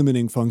think the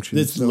limiting function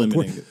is so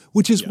important,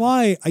 which is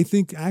why I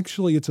think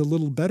actually it's a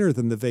little better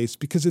than the vase,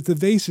 because if the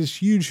vase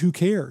is huge, who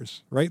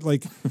cares, right?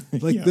 Like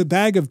the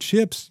bag of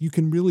chips, you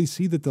can really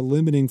see that the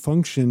limiting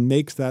function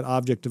makes that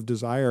object of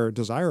desire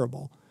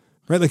desirable,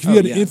 right? Like if you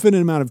had an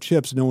infinite amount of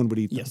chips, no one would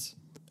eat them. Yes.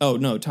 Oh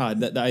no, Todd,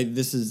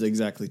 this is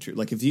exactly true.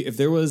 Like if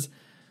there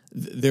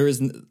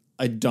is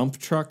a dump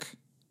truck,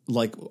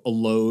 like a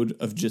load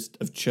of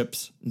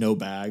chips, no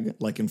bag,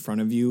 like in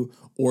front of you,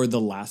 or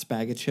the last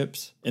bag of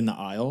chips in the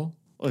aisle,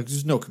 like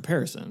there's no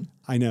comparison.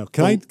 I know.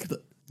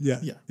 Yeah.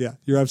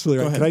 You're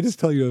absolutely right. Can I just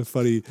tell you a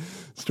funny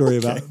story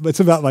it's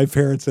about my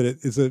parents, and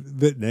it's a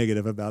bit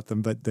negative about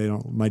them, but they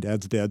don't. My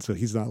dad's dead, so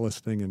he's not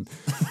listening, and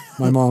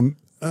my mom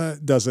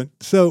doesn't.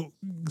 So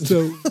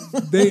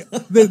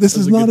this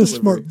is not a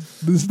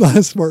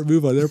smart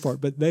move on their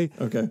part, but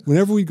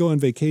whenever we go on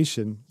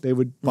vacation, they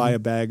would buy a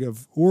bag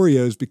of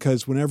Oreos,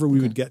 because whenever we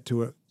would get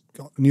to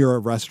near a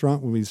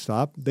restaurant when we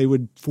stopped, they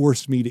would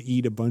force me to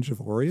eat a bunch of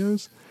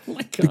Oreos. Oh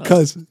my God.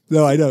 Because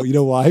I know, you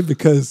know why?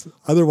 Because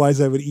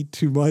otherwise I would eat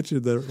too much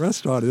in the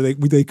restaurant,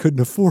 and they couldn't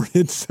afford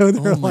it. So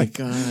they're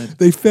God.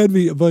 They fed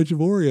me a bunch of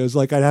Oreos.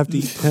 Like I'd have to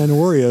eat 10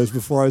 Oreos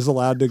before I was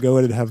allowed to go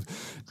in and have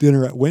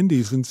dinner at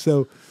Wendy's. And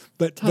so,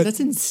 but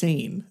that's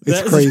insane.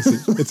 It's crazy.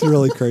 It's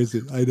really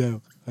crazy. I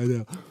know.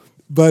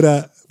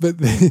 But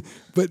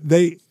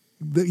they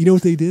you know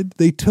what they did?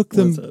 They took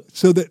them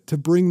so that to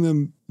bring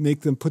them,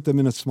 put them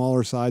in a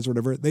smaller size or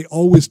whatever. They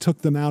always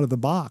took them out of the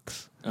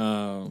box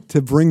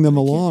to bring them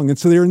along. And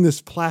so they're in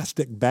this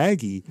plastic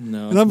baggie.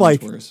 No, and I'm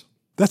like, worse.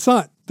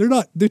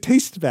 They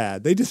taste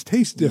bad. They just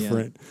taste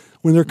different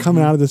when they're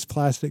coming out of this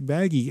plastic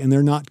baggie, and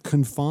they're not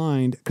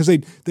confined, because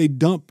they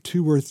dump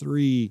 2 or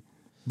 3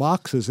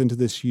 boxes into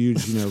this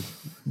huge,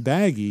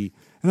 baggie.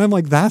 And I'm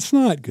like, that's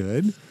not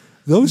good.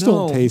 Those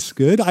don't taste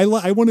good. I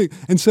want to,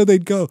 and so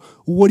they'd go,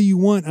 "What do you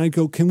want?" And I'd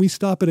go, "Can we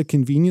stop at a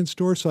convenience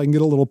store so I can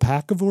get a little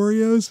pack of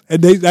Oreos?"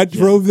 And that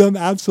drove them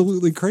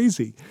absolutely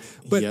crazy.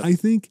 But I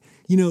think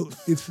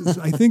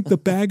I think the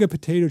bag of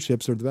potato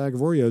chips or the bag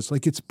of Oreos,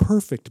 like, it's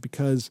perfect,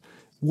 because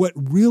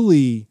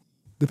the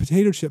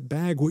potato chip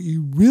bag, what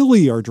you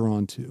really are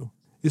drawn to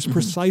is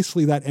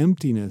precisely that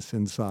emptiness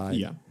inside.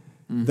 Yeah,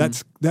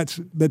 that's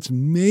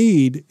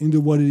made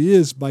into what it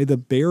is by the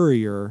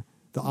barrier,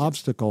 the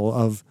obstacle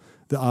of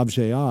the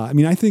objet. I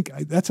mean, I think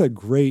that's a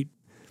great,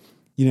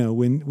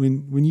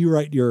 when you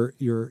write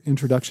your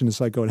introduction to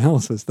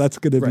psychoanalysis, that's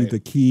going to be the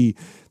key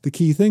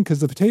thing,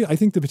 because I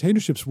think the potato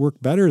chips work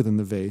better than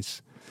the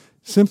vase,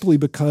 simply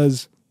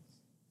because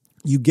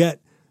you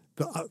get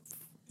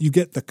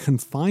the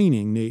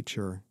confining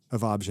nature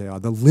of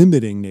objet, the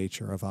limiting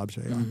nature of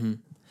objet. Mm-hmm.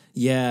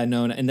 Yeah,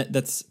 no, and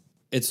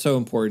it's so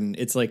important.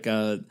 It's like,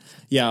 I'll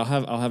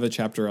have a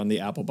chapter on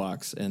the apple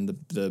box and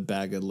the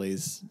bag of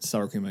Lay's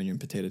sour cream onion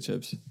potato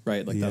chips,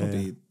 right? Like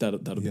that'll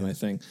be my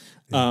thing.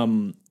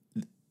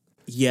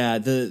 Yeah.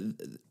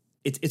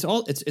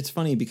 It's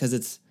funny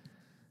because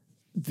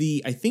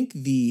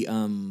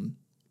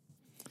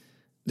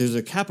there's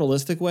a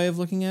capitalistic way of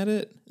looking at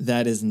it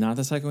that is not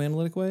the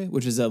psychoanalytic way,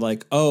 which is that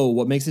like,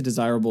 what makes it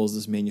desirable is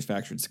this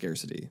manufactured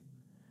scarcity.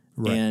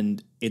 Right.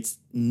 And it's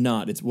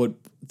not. It's what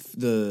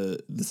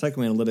the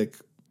psychoanalytic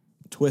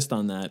twist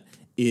on that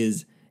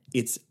is.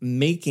 It's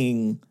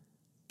making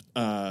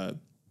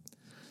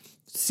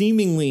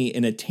seemingly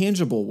in a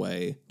tangible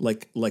way,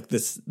 like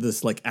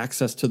this like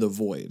access to the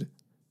void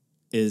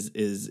is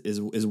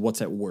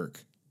what's at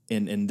work.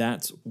 And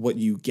that's what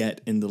you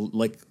get in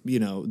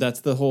the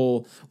that's the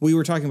whole. We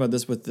were talking about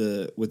this with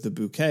the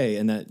bouquet,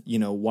 and that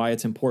why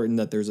it's important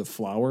that there's a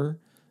flower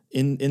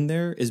in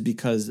there is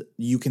because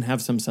you can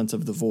have some sense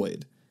of the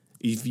void.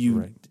 If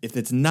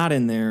it's not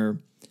in there,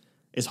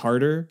 it's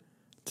harder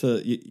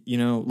to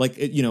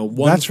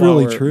one. That's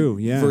really true.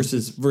 Yeah.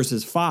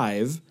 Versus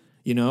five.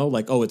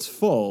 It's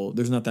full.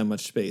 There's not that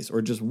much space.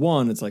 Or just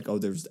one. It's like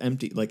there's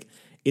empty. Like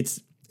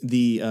it's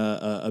the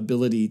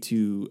ability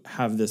to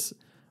have this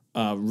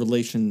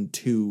relation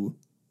to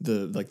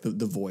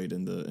the void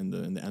and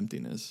the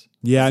emptiness.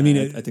 Yeah, I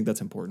mean, I think that's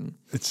important.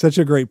 It's such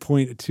a great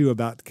point too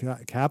about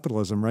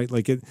capitalism, right?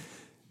 Like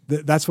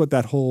that's what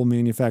that whole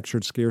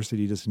manufactured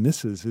scarcity just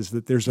misses, is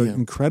that there's an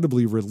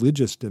incredibly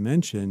religious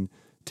dimension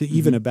to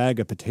even a bag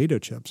of potato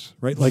chips,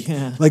 right? Like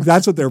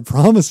that's what they're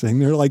promising.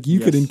 They're like,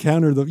 you could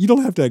encounter you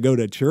don't have to go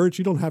to church.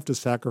 You don't have to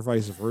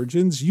sacrifice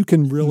virgins. You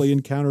can really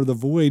encounter the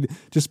void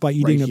just by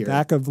eating a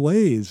pack of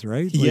Lay's,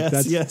 right?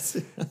 Like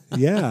yes.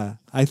 Yeah.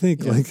 I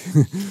think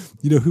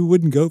who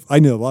wouldn't go? I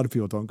know a lot of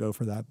people don't go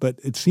for that, but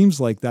it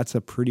seems like that's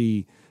a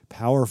pretty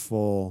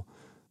powerful,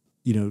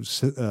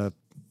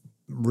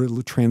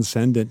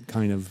 transcendent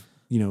kind of,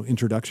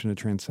 introduction to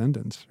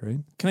transcendence, right?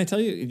 Can I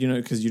tell you,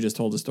 because you just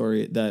told a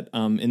story that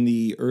in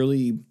the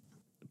early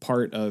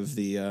part of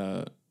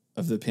the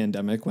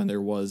pandemic, when there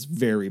was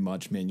very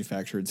much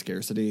manufactured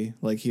scarcity,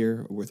 like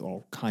here with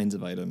all kinds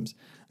of items,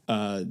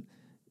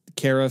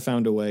 Kara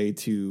found a way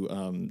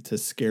to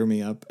scare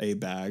me up a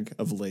bag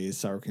of Lay's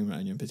sour cream and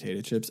onion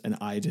potato chips, and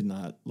I did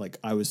not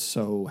I was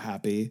so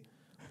happy.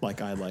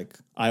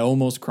 I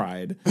almost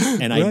cried,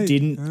 and I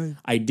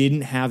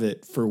didn't have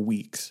it for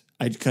weeks.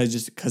 Because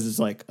it's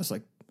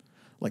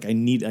I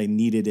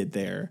needed it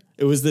there.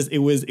 It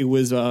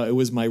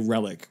was my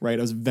relic, right?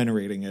 I was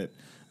venerating it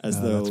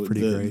as though that's pretty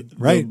great.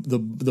 Right.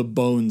 The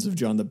bones of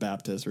John the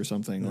Baptist or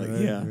something.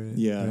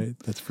 Right.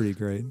 That's pretty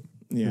great.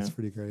 Yeah. That's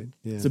pretty great.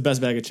 Yeah. It's the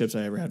best bag of chips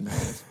I ever had in my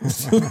life.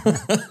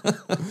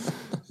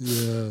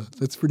 Yeah,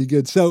 that's pretty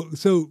good. So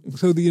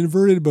the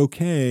inverted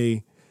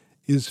bouquet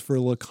is for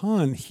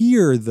Lacan.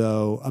 Here,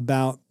 though,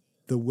 about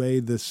the way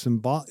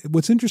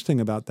what's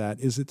interesting about that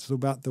is it's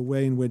about the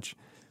way in which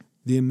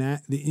the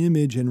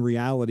image and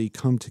reality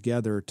come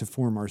together to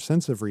form our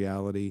sense of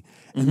reality.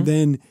 And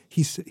then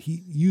he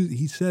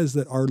says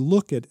that our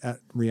look at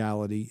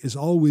reality is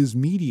always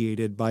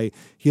mediated by,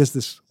 he has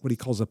this, what he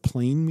calls a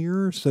plane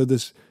mirror. So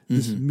this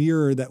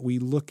mirror that we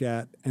look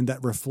at and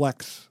that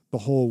reflects the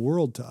whole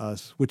world to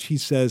us, which he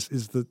says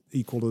is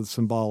equal to the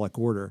symbolic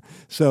order.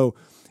 So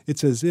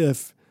it's as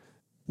if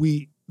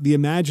the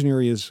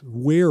imaginary is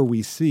where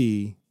we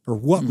see, or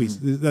what we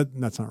see.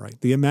 That's not right.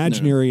 The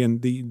imaginary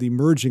and the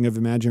merging of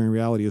imaginary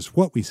reality is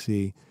what we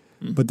see,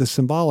 but the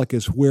symbolic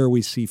is where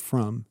we see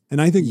from.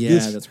 And I think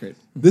that's great.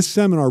 This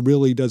seminar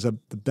really does the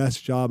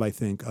best job, I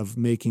think, of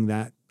making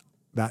that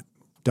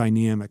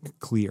dynamic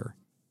clear.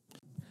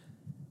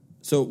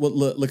 So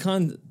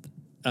Lacan,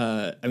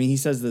 he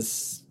says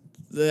this.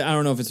 I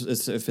don't know if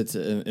it's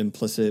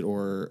implicit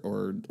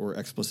or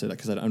explicit,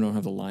 because I don't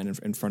have the line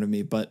in front of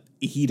me, but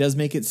he does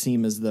make it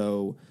seem as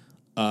though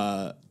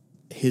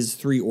his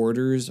three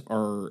orders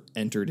are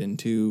entered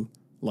into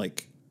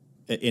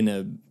in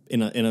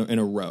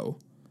a row,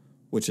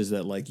 which is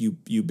that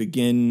you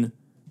begin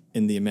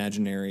in the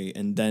imaginary,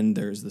 and then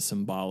there's the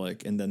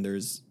symbolic, and then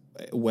there's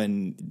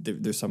when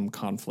there's some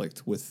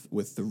conflict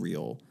with the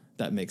real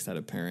that makes that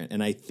apparent.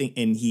 And I think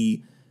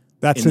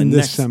that's in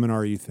this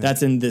seminar, you think?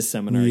 That's in this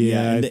seminar,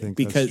 yeah. I think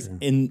because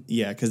that's true.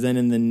 Because then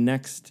in the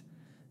next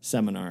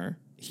seminar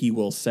he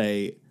will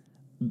say,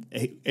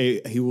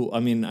 he will.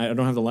 I mean, I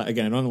don't have the line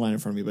again. I don't have the line in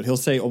front of me, but he'll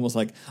say almost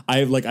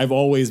I've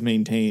always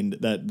maintained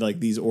that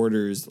these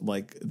orders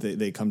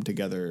they come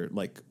together,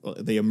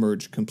 they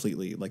emerge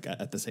completely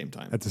at the same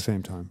time. At the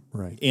same time,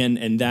 right?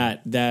 And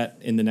that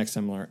in the next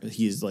seminar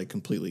he's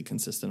completely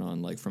consistent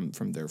on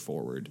from there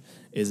forward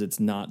is it's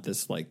not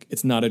this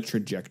it's not a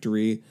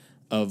trajectory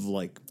of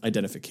like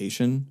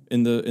identification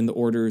in the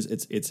orders.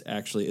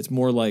 It's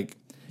more like,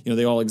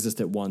 they all exist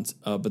at once,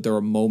 but there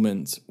are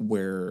moments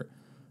where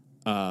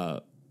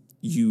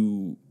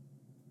you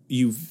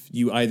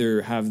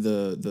either have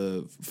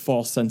the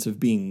false sense of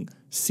being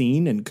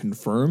seen and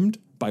confirmed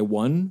by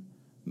one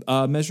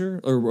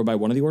measure or by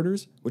one of the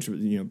orders, which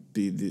would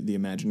be the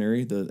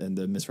imaginary, and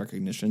the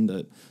misrecognition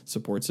that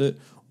supports it,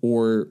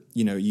 or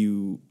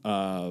you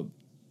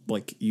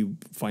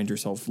find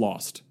yourself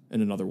lost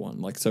in another one.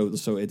 Like so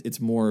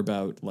it's more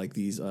about like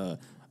these.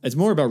 It's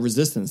more about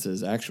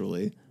resistances.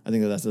 Actually, I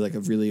think that's like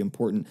a really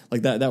important,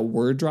 like that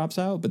word drops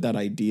out, but that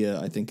idea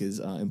I think is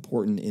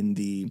important in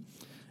the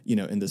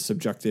in the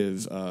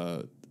subjective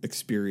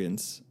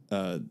experience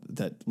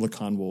that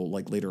Lacan will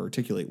like later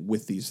articulate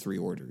with these three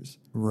orders.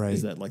 Right.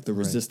 Is that like the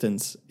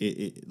resistance,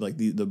 like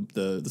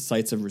the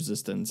sites of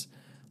resistance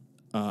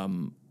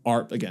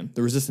are, again,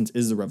 the resistance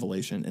is the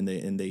revelation, and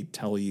they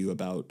tell you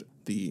about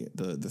the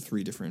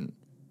three different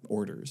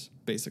orders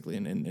basically,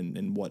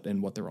 and what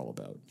they're all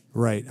about.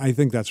 Right. I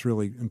think that's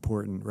really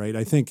important. Right.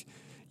 I think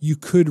you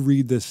could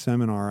read this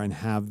seminar and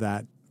have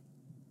that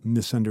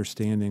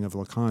misunderstanding of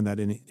Lacan that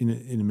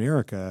in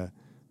America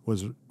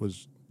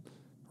was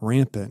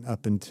rampant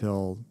up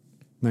until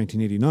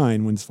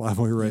 1989 when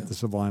Slavoj wrote The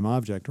Sublime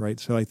Object, right?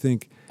 So I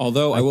think...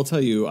 Although I will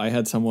tell you, I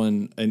had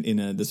someone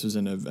this was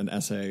in an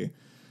essay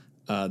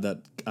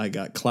that I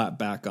got clapped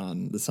back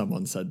on.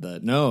 Someone said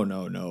that,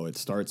 no, it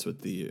starts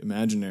with the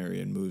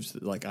imaginary and moves,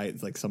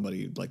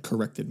 somebody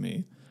corrected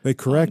me. They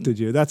corrected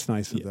you. That's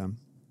nice of them.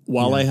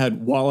 While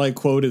I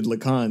quoted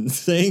Lacan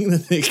saying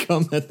that they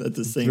come at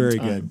the same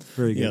time.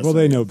 Very good. Yeah, well,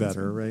 they know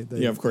better, right?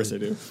 Of course they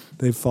do.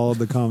 They've followed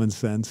the common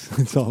sense.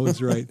 It's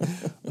always right.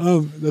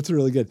 That's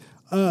really good.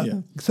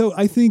 So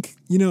I think,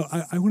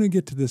 I want to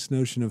get to this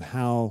notion of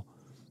how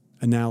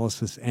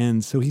analysis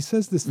ends. So he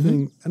says this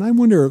thing, and I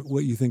wonder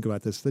what you think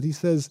about this, that he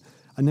says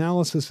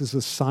analysis is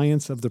a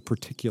science of the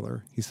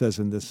particular, he says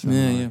in this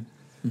seminar,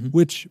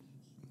 which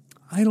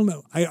I don't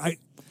know.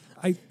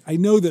 I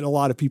know that a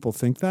lot of people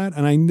think that,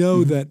 and I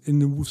know that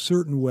in a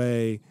certain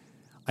way,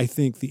 I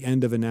think the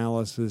end of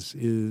analysis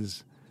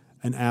is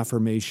an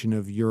affirmation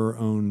of your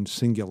own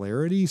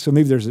singularity. So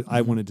maybe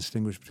I want to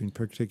distinguish between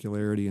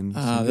particularity and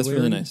singularity. That's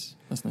really nice.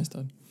 That's nice,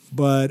 Todd.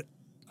 But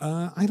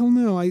I don't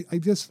know.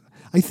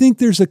 I think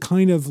there's a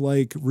kind of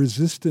like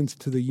resistance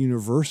to the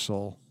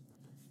universal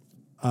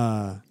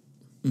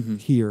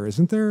here,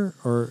 isn't there?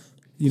 Or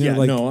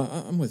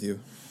I'm with you.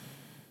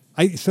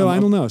 I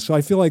don't know. So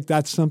I feel like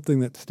that's something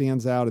that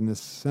stands out in this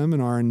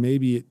seminar, and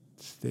maybe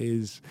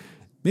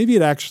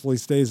it actually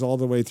stays all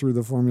the way through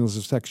the Formulas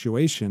of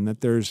Sexuation,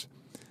 that there's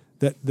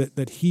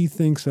that he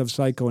thinks of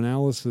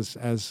psychoanalysis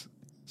as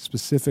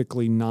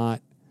specifically not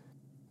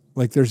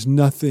like there's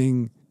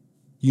nothing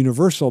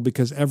universal,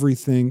 because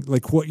everything,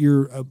 like what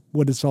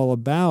it's all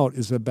about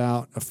is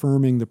about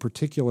affirming the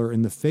particular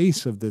in the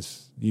face of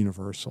this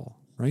universal,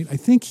 right? I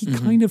think he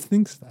kind of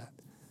thinks that.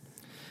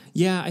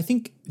 Yeah, I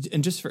think,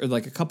 and just for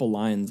like a couple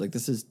lines, like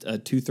this is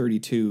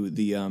 232,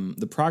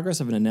 the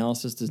progress of an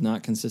analysis does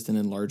not consist in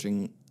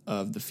enlarging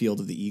of the field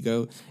of the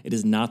ego. It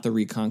is not the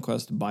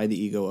reconquest by the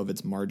ego of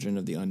its margin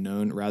of the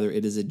unknown. Rather,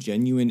 it is a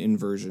genuine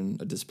inversion,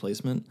 a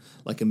displacement,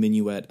 like a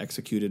minuet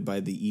executed by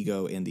the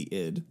ego and the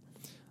id.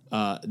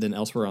 Then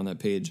elsewhere on that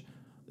page,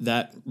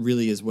 that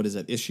really is what is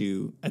at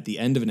issue at the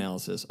end of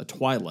analysis, a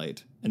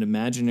twilight, an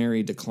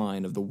imaginary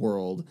decline of the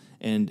world,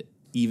 and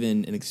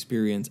even an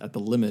experience at the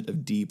limit of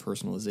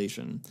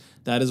depersonalization.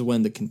 That is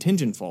when the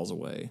contingent falls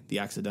away, the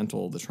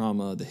accidental, the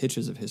trauma, the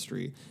hitches of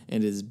history,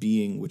 and is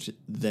being which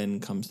then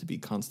comes to be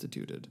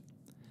constituted.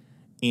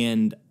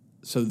 And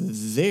so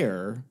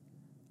there,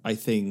 I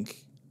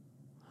think,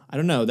 I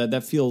don't know,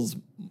 that feels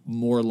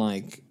more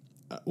like,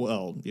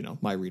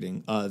 my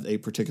reading, a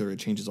particular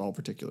changes all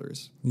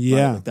particulars.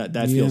 Yeah. Right? Like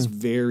that feels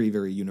very,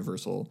 very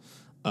universal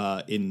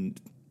in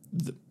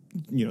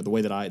the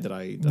way that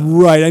I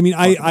right. I mean,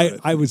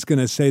 I was going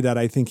to say that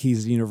I think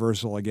he's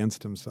universal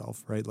against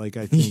himself, right? Like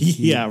I think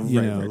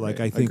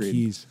I think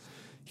Agreed.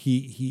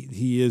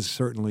 he is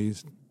certainly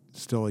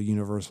still a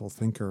universal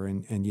thinker,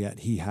 and yet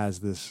he has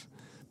this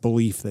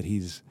belief that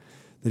he's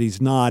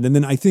not. And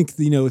then I think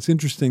it's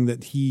interesting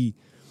that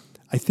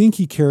I think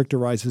he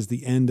characterizes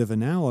the end of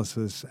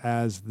analysis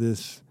as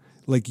this,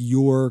 like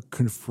you're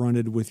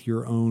confronted with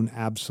your own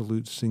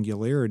absolute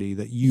singularity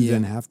that you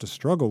then have to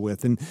struggle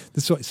with. And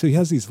so he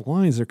has these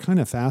lines, they're kind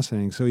of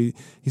fascinating. So he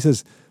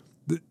says,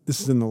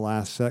 this is in the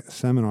last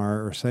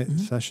seminar or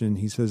session,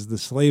 he says, the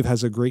slave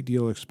has a great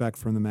deal to expect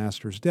from the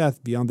master's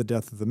death. Beyond the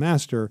death of the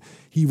master,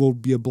 he will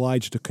be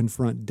obliged to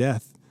confront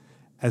death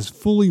as a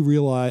fully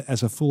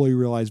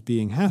realized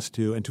being has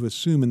to, and to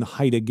assume in the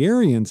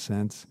Heideggerian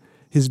sense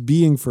his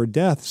being for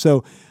death.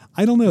 So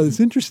I don't know, it's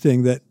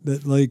interesting that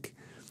like,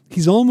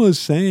 he's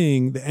almost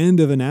saying the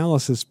end of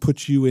analysis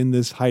puts you in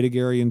this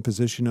Heideggerian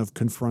position of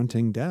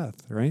confronting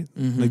death, right?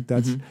 Like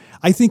that's.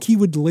 I think he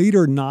would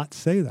later not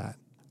say that.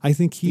 I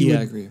think he would.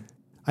 I agree.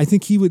 I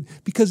think he would,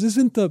 because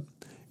isn't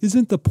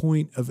the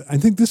point of? I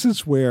think this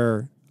is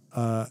where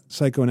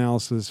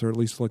psychoanalysis, or at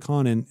least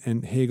Lacan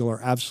and Hegel,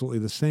 are absolutely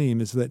the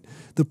same, is that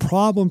the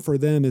problem for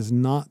them is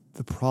not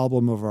the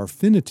problem of our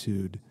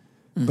finitude,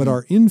 but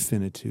our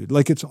infinitude.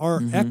 Like it's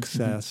our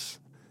excess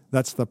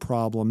that's the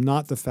problem,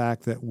 not the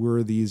fact that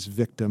we're these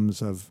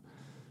victims of,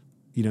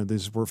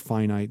 we're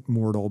finite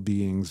mortal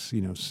beings,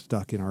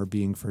 stuck in our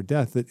being for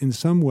death. That in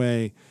some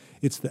way,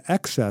 it's the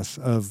excess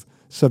of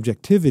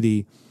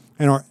subjectivity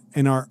and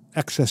our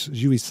excess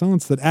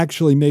jouissance that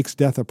actually makes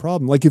death a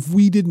problem. Like if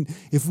we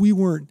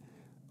weren't,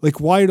 like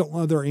why don't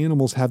other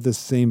animals have this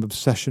same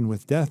obsession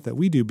with death that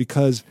we do?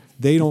 Because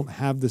they don't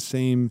have the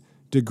same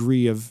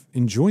degree of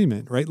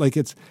enjoyment, right? Like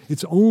it's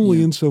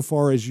only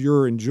insofar as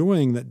you're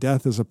enjoying that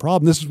death is a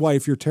problem. This is why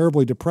if you're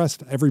terribly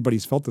depressed,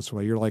 everybody's felt this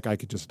way. You're like, I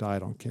could just die. I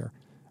don't care.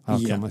 I'll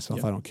kill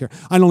myself. I don't care.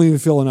 I don't even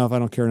feel enough. I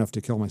don't care enough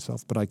to kill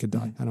myself, but I could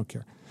die. I don't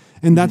care.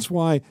 And that's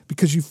why,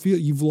 because you feel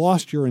you've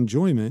lost your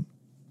enjoyment,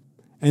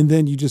 and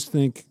then you just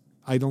think,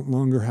 I don't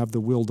longer have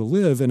the will to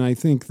live. And I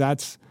think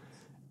that's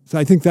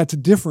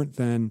different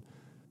than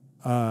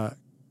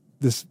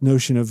this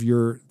notion of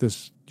you're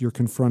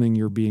confronting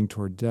your being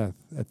toward death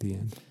at the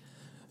end.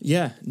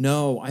 Yeah,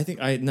 I think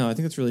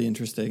it's really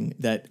interesting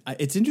that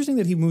it's interesting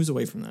that he moves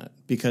away from that,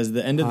 because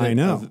the end of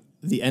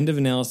the end of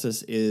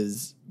analysis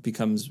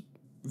becomes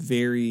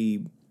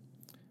very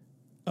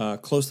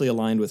closely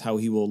aligned with how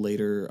he will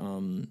later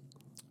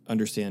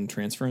understand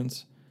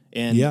transference.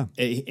 And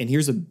and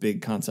here's a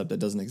big concept that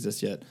doesn't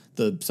exist yet: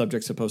 the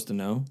subject's supposed to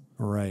know,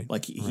 right?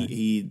 Like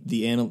he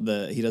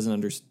doesn't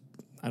understand.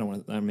 I don't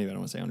want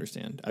to say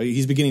understand.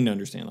 He's beginning to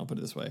understand. I'll put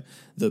it this way: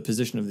 the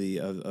position of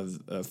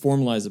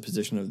formalize the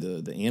position of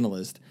the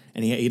analyst,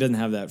 and he doesn't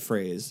have that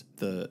phrase.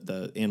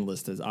 The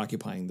analyst is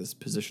occupying this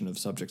position of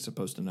subject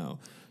supposed to know.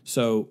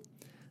 So,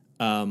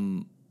 I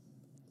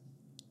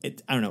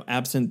don't know.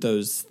 Absent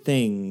those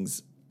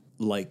things,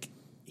 it's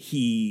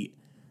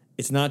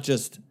not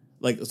just.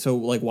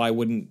 Why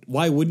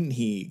wouldn't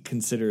he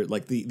consider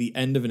the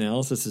end of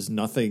analysis is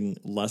nothing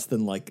less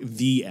than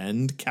the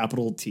end,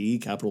 capital T,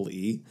 capital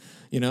E,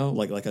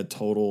 like a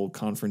total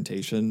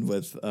confrontation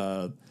with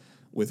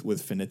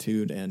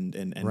finitude and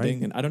ending.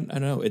 Right. And I don't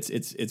know. It's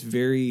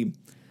very.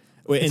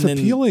 It's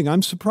appealing.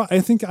 I'm surprised. I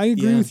think I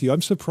agree with you.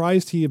 I'm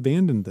surprised he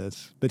abandoned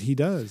this, but he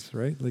does,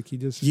 right? Like he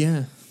just.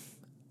 Yeah.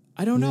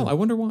 I don't know. I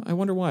wonder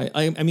why.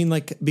 I mean,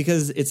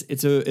 because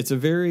it's a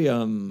very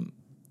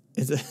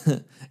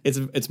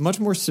it's much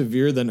more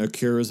severe than a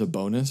cure is a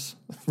bonus,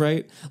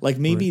 right? Like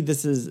maybe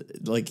this is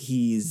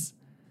he's,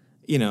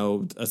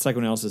 a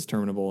psychoanalysis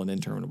terminable and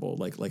interminable.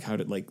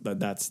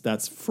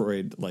 That's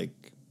Freud.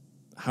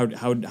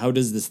 How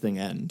does this thing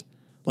end?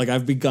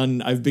 I've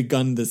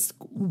begun this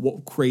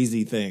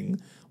crazy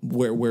thing.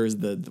 Where's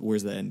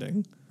the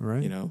ending?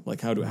 Right.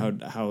 How do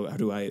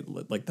I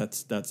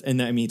that's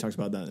and I mean he talks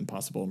about that in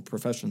Impossible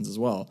Professions as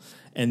well,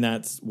 and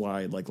that's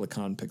why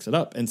Lacan picks it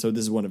up. And so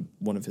this is one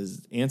of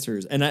his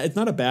answers, and it's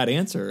not a bad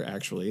answer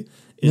actually.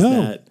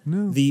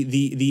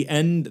 The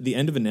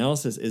end of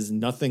analysis is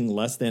nothing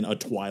less than a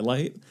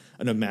twilight,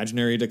 an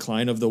imaginary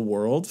decline of the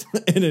world,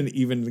 and an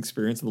even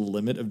experience of the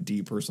limit of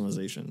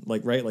depersonalization.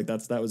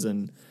 That was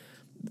in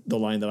the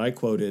line that I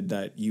quoted,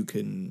 that you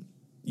can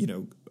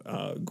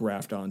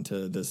graft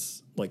onto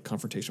this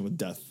confrontation with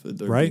death,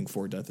 being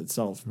for death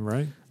itself.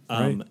 Right.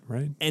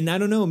 Right. And I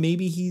don't know,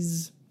 maybe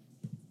he's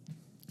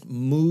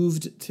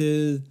moved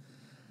to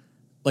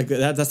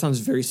that sounds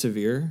very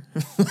severe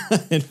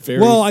and very.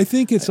 Well, I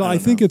think it's also, I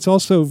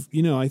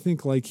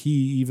think he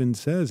even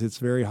says it's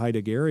very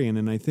Heideggerian,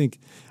 and I think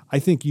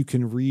you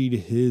can read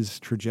his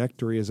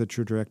trajectory as a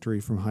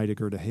trajectory from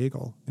Heidegger to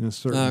Hegel in a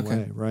certain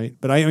way, right?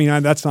 But I mean,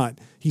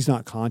 he's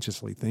not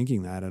consciously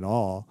thinking that at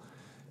all.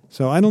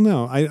 So I don't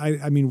know.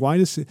 I mean, why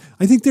does it?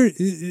 I think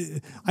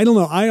I don't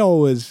know. I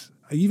always,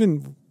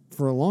 even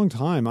for a long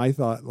time, I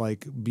thought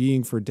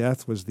being for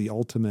death was the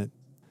ultimate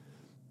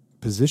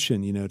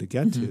position, to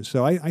get to.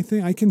 So I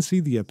think I can see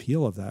the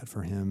appeal of that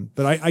for him.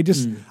 But I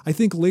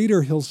think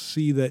later he'll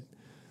see that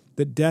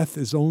death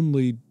is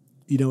only,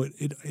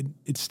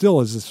 it still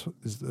is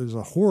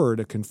a horror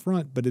to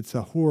confront, but it's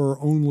a horror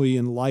only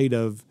in light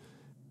of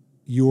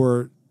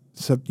your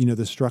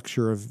the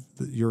structure of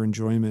your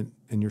enjoyment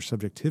and your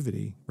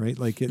subjectivity, right?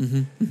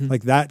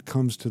 That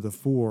comes to the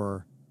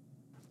fore.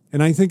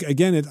 And I think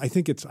again, I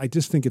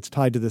just think it's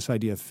tied to this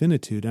idea of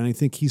finitude, and I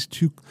think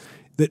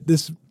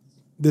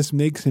this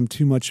makes him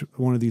too much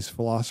one of these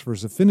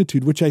philosophers of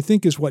finitude, which I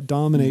think is what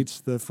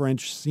dominates the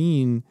French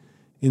scene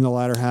in the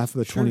latter half of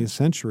the 20th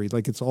century.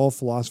 It's all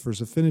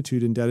philosophers of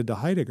finitude indebted to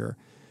Heidegger,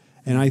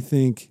 and I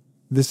think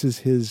this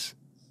is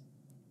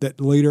that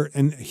later,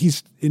 and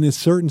he's in a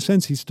certain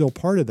sense he's still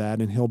part of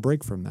that, and he'll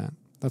break from that.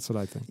 That's what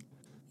I think.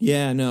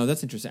 Yeah, no,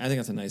 that's interesting. I think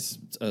that's a nice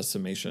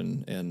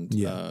summation, and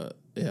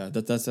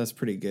that's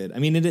pretty good. I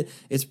mean,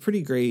 it's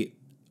pretty great.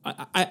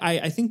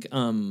 I think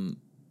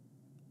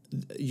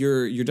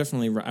you're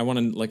definitely right. I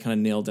want to kind of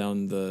nail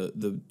down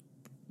the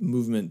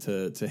movement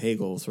to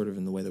Hegel, sort of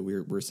in the way that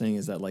we're saying,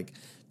 is that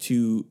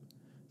to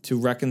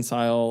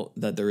reconcile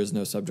that there is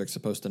no subject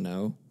supposed to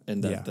know,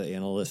 and that the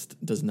analyst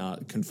does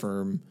not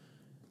confirm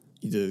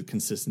the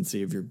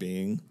consistency of your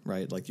being,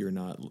 right? Like you're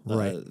not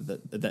Right.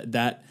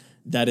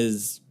 that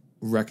is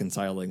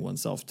reconciling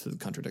oneself to the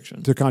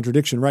contradiction. To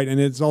contradiction, right? And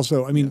it's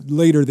also, I mean,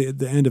 later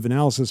the end of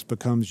analysis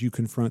becomes you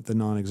confront the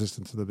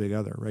non-existence of the big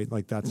other, right?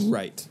 Like that's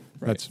Right.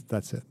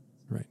 that's it,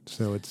 right?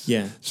 So it's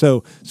Yeah.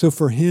 So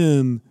for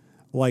him,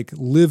 like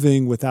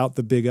living without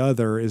the big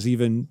other is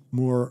even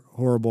more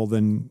horrible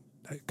than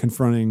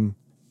confronting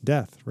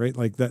death, right?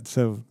 Like that.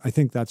 So I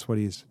think that's what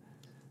he's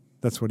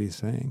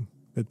saying.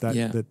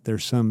 That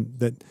there's some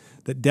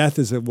that death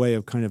is a way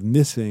of kind of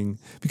missing,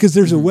 because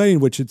there's a way in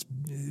which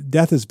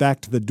death is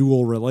back to the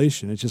dual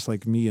relation. It's just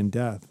like me and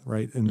death,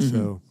 right? And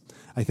so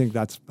I think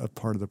that's a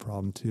part of the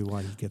problem too.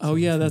 Why he gets. Oh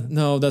yeah, that's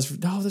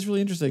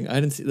really interesting. I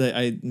didn't see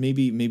that.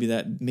 Maybe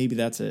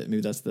that's it.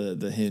 Maybe that's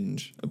the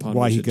hinge upon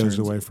why which he it goes turns.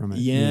 away from it.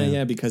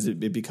 Yeah, because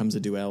it becomes a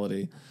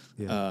duality,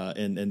 Yeah.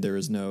 and there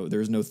is no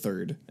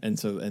third, and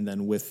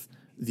then with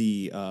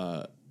the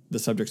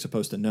subject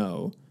supposed to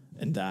know,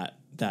 and that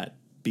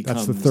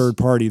becomes That's the third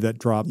party that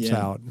drops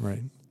out,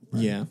 right?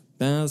 Yeah,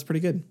 that's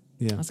pretty good.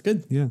 Yeah, that's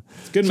good. Yeah,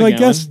 it's good. So McGowan. I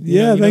guess,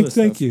 Thank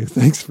thank you,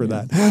 thanks for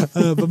that.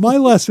 But my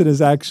lesson is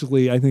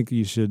actually, I think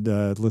you should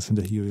listen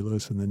to Huey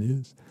Lewis in the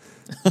News.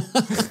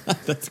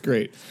 That's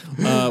great.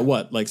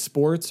 What, like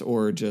sports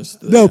or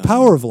just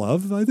Power of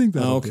Love? I think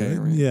that. Okay,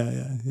 right.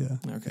 Yeah.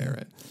 Okay,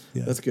 right.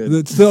 Yeah. That's good.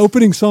 It's the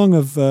opening song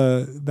of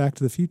Back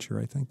to the Future,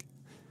 I think.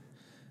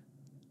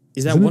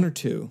 Is that Isn't one it? or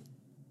two?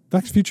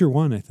 Back to the Future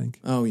 1, I think.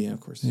 Oh yeah, of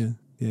course. Yeah.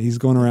 He's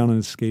going around on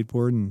his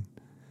skateboard and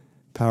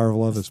Power of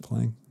Love is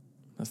playing.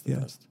 That's the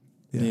best.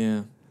 Yeah.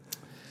 Yeah.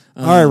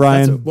 All right,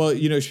 Ryan.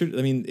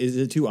 Is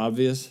it too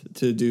obvious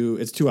to do?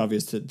 It's too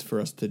obvious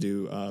for us to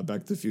do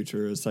Back to the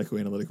Future as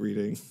psychoanalytic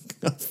reading.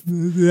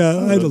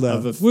 Yeah, I don't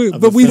know.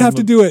 But we'd have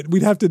to do it.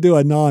 We'd have to do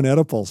a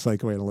non-Oedipal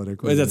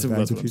psychoanalytic reading that's of Back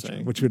what to the I'm Future,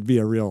 saying. which would be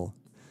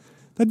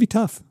that'd be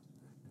tough.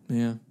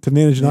 Yeah. To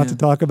manage not to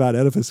talk about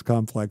Oedipus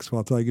complex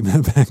while talking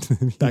about Back to the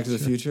Future. Back to the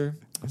Future.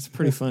 That's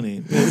pretty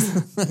funny.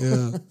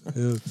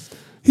 Yeah.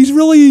 He's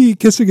really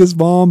kissing his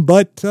mom,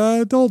 but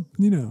don't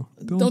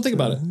think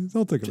about it.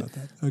 Don't think about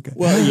that. Okay.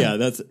 Well, yeah.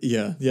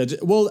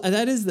 Well,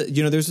 that is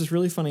there's this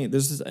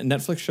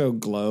Netflix show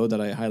Glow that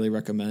I highly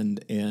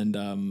recommend, and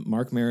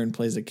Mark Maron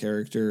plays a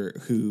character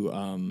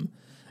who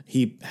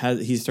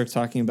he starts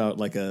talking about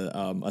like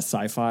a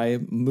sci-fi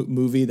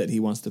movie that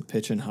he wants to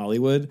pitch in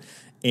Hollywood,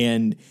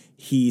 and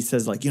he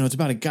says like it's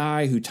about a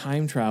guy who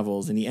time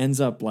travels and he ends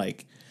up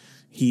like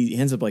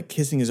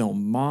kissing his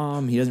own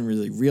mom. He doesn't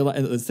really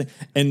realize this thing.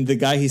 And the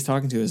guy he's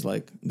talking to is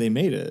like, they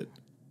made it.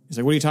 He's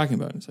like, what are you talking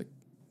about? And it's like,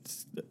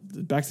 it's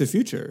Back to the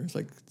Future. It's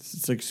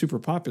like super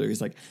popular.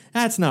 He's like,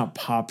 that's not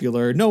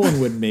popular. No one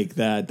would make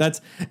that.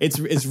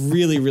 It's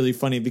really, really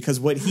funny because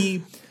what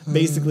he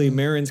basically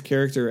Maron's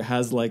character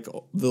has like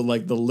the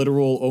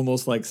literal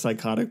almost like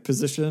psychotic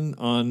position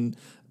on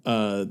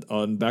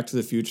Back to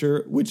the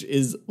Future, which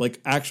is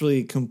like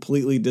actually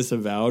completely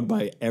disavowed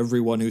by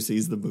everyone who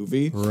sees the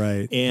movie,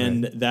 right?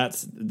 And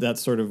that's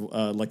sort of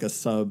like a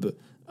sub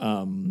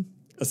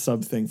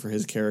thing for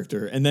his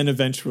character, and then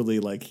eventually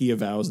like he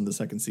avows in the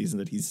second season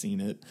that he's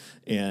seen it,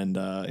 and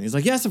he's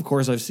like, yes, of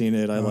course I've seen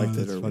it, I liked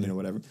it, or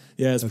whatever.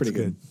 Yeah, it's pretty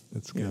good.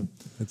 That's good.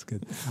 That's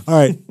good. All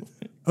right,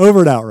 over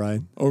and out,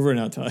 Ryan. Over and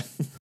out time.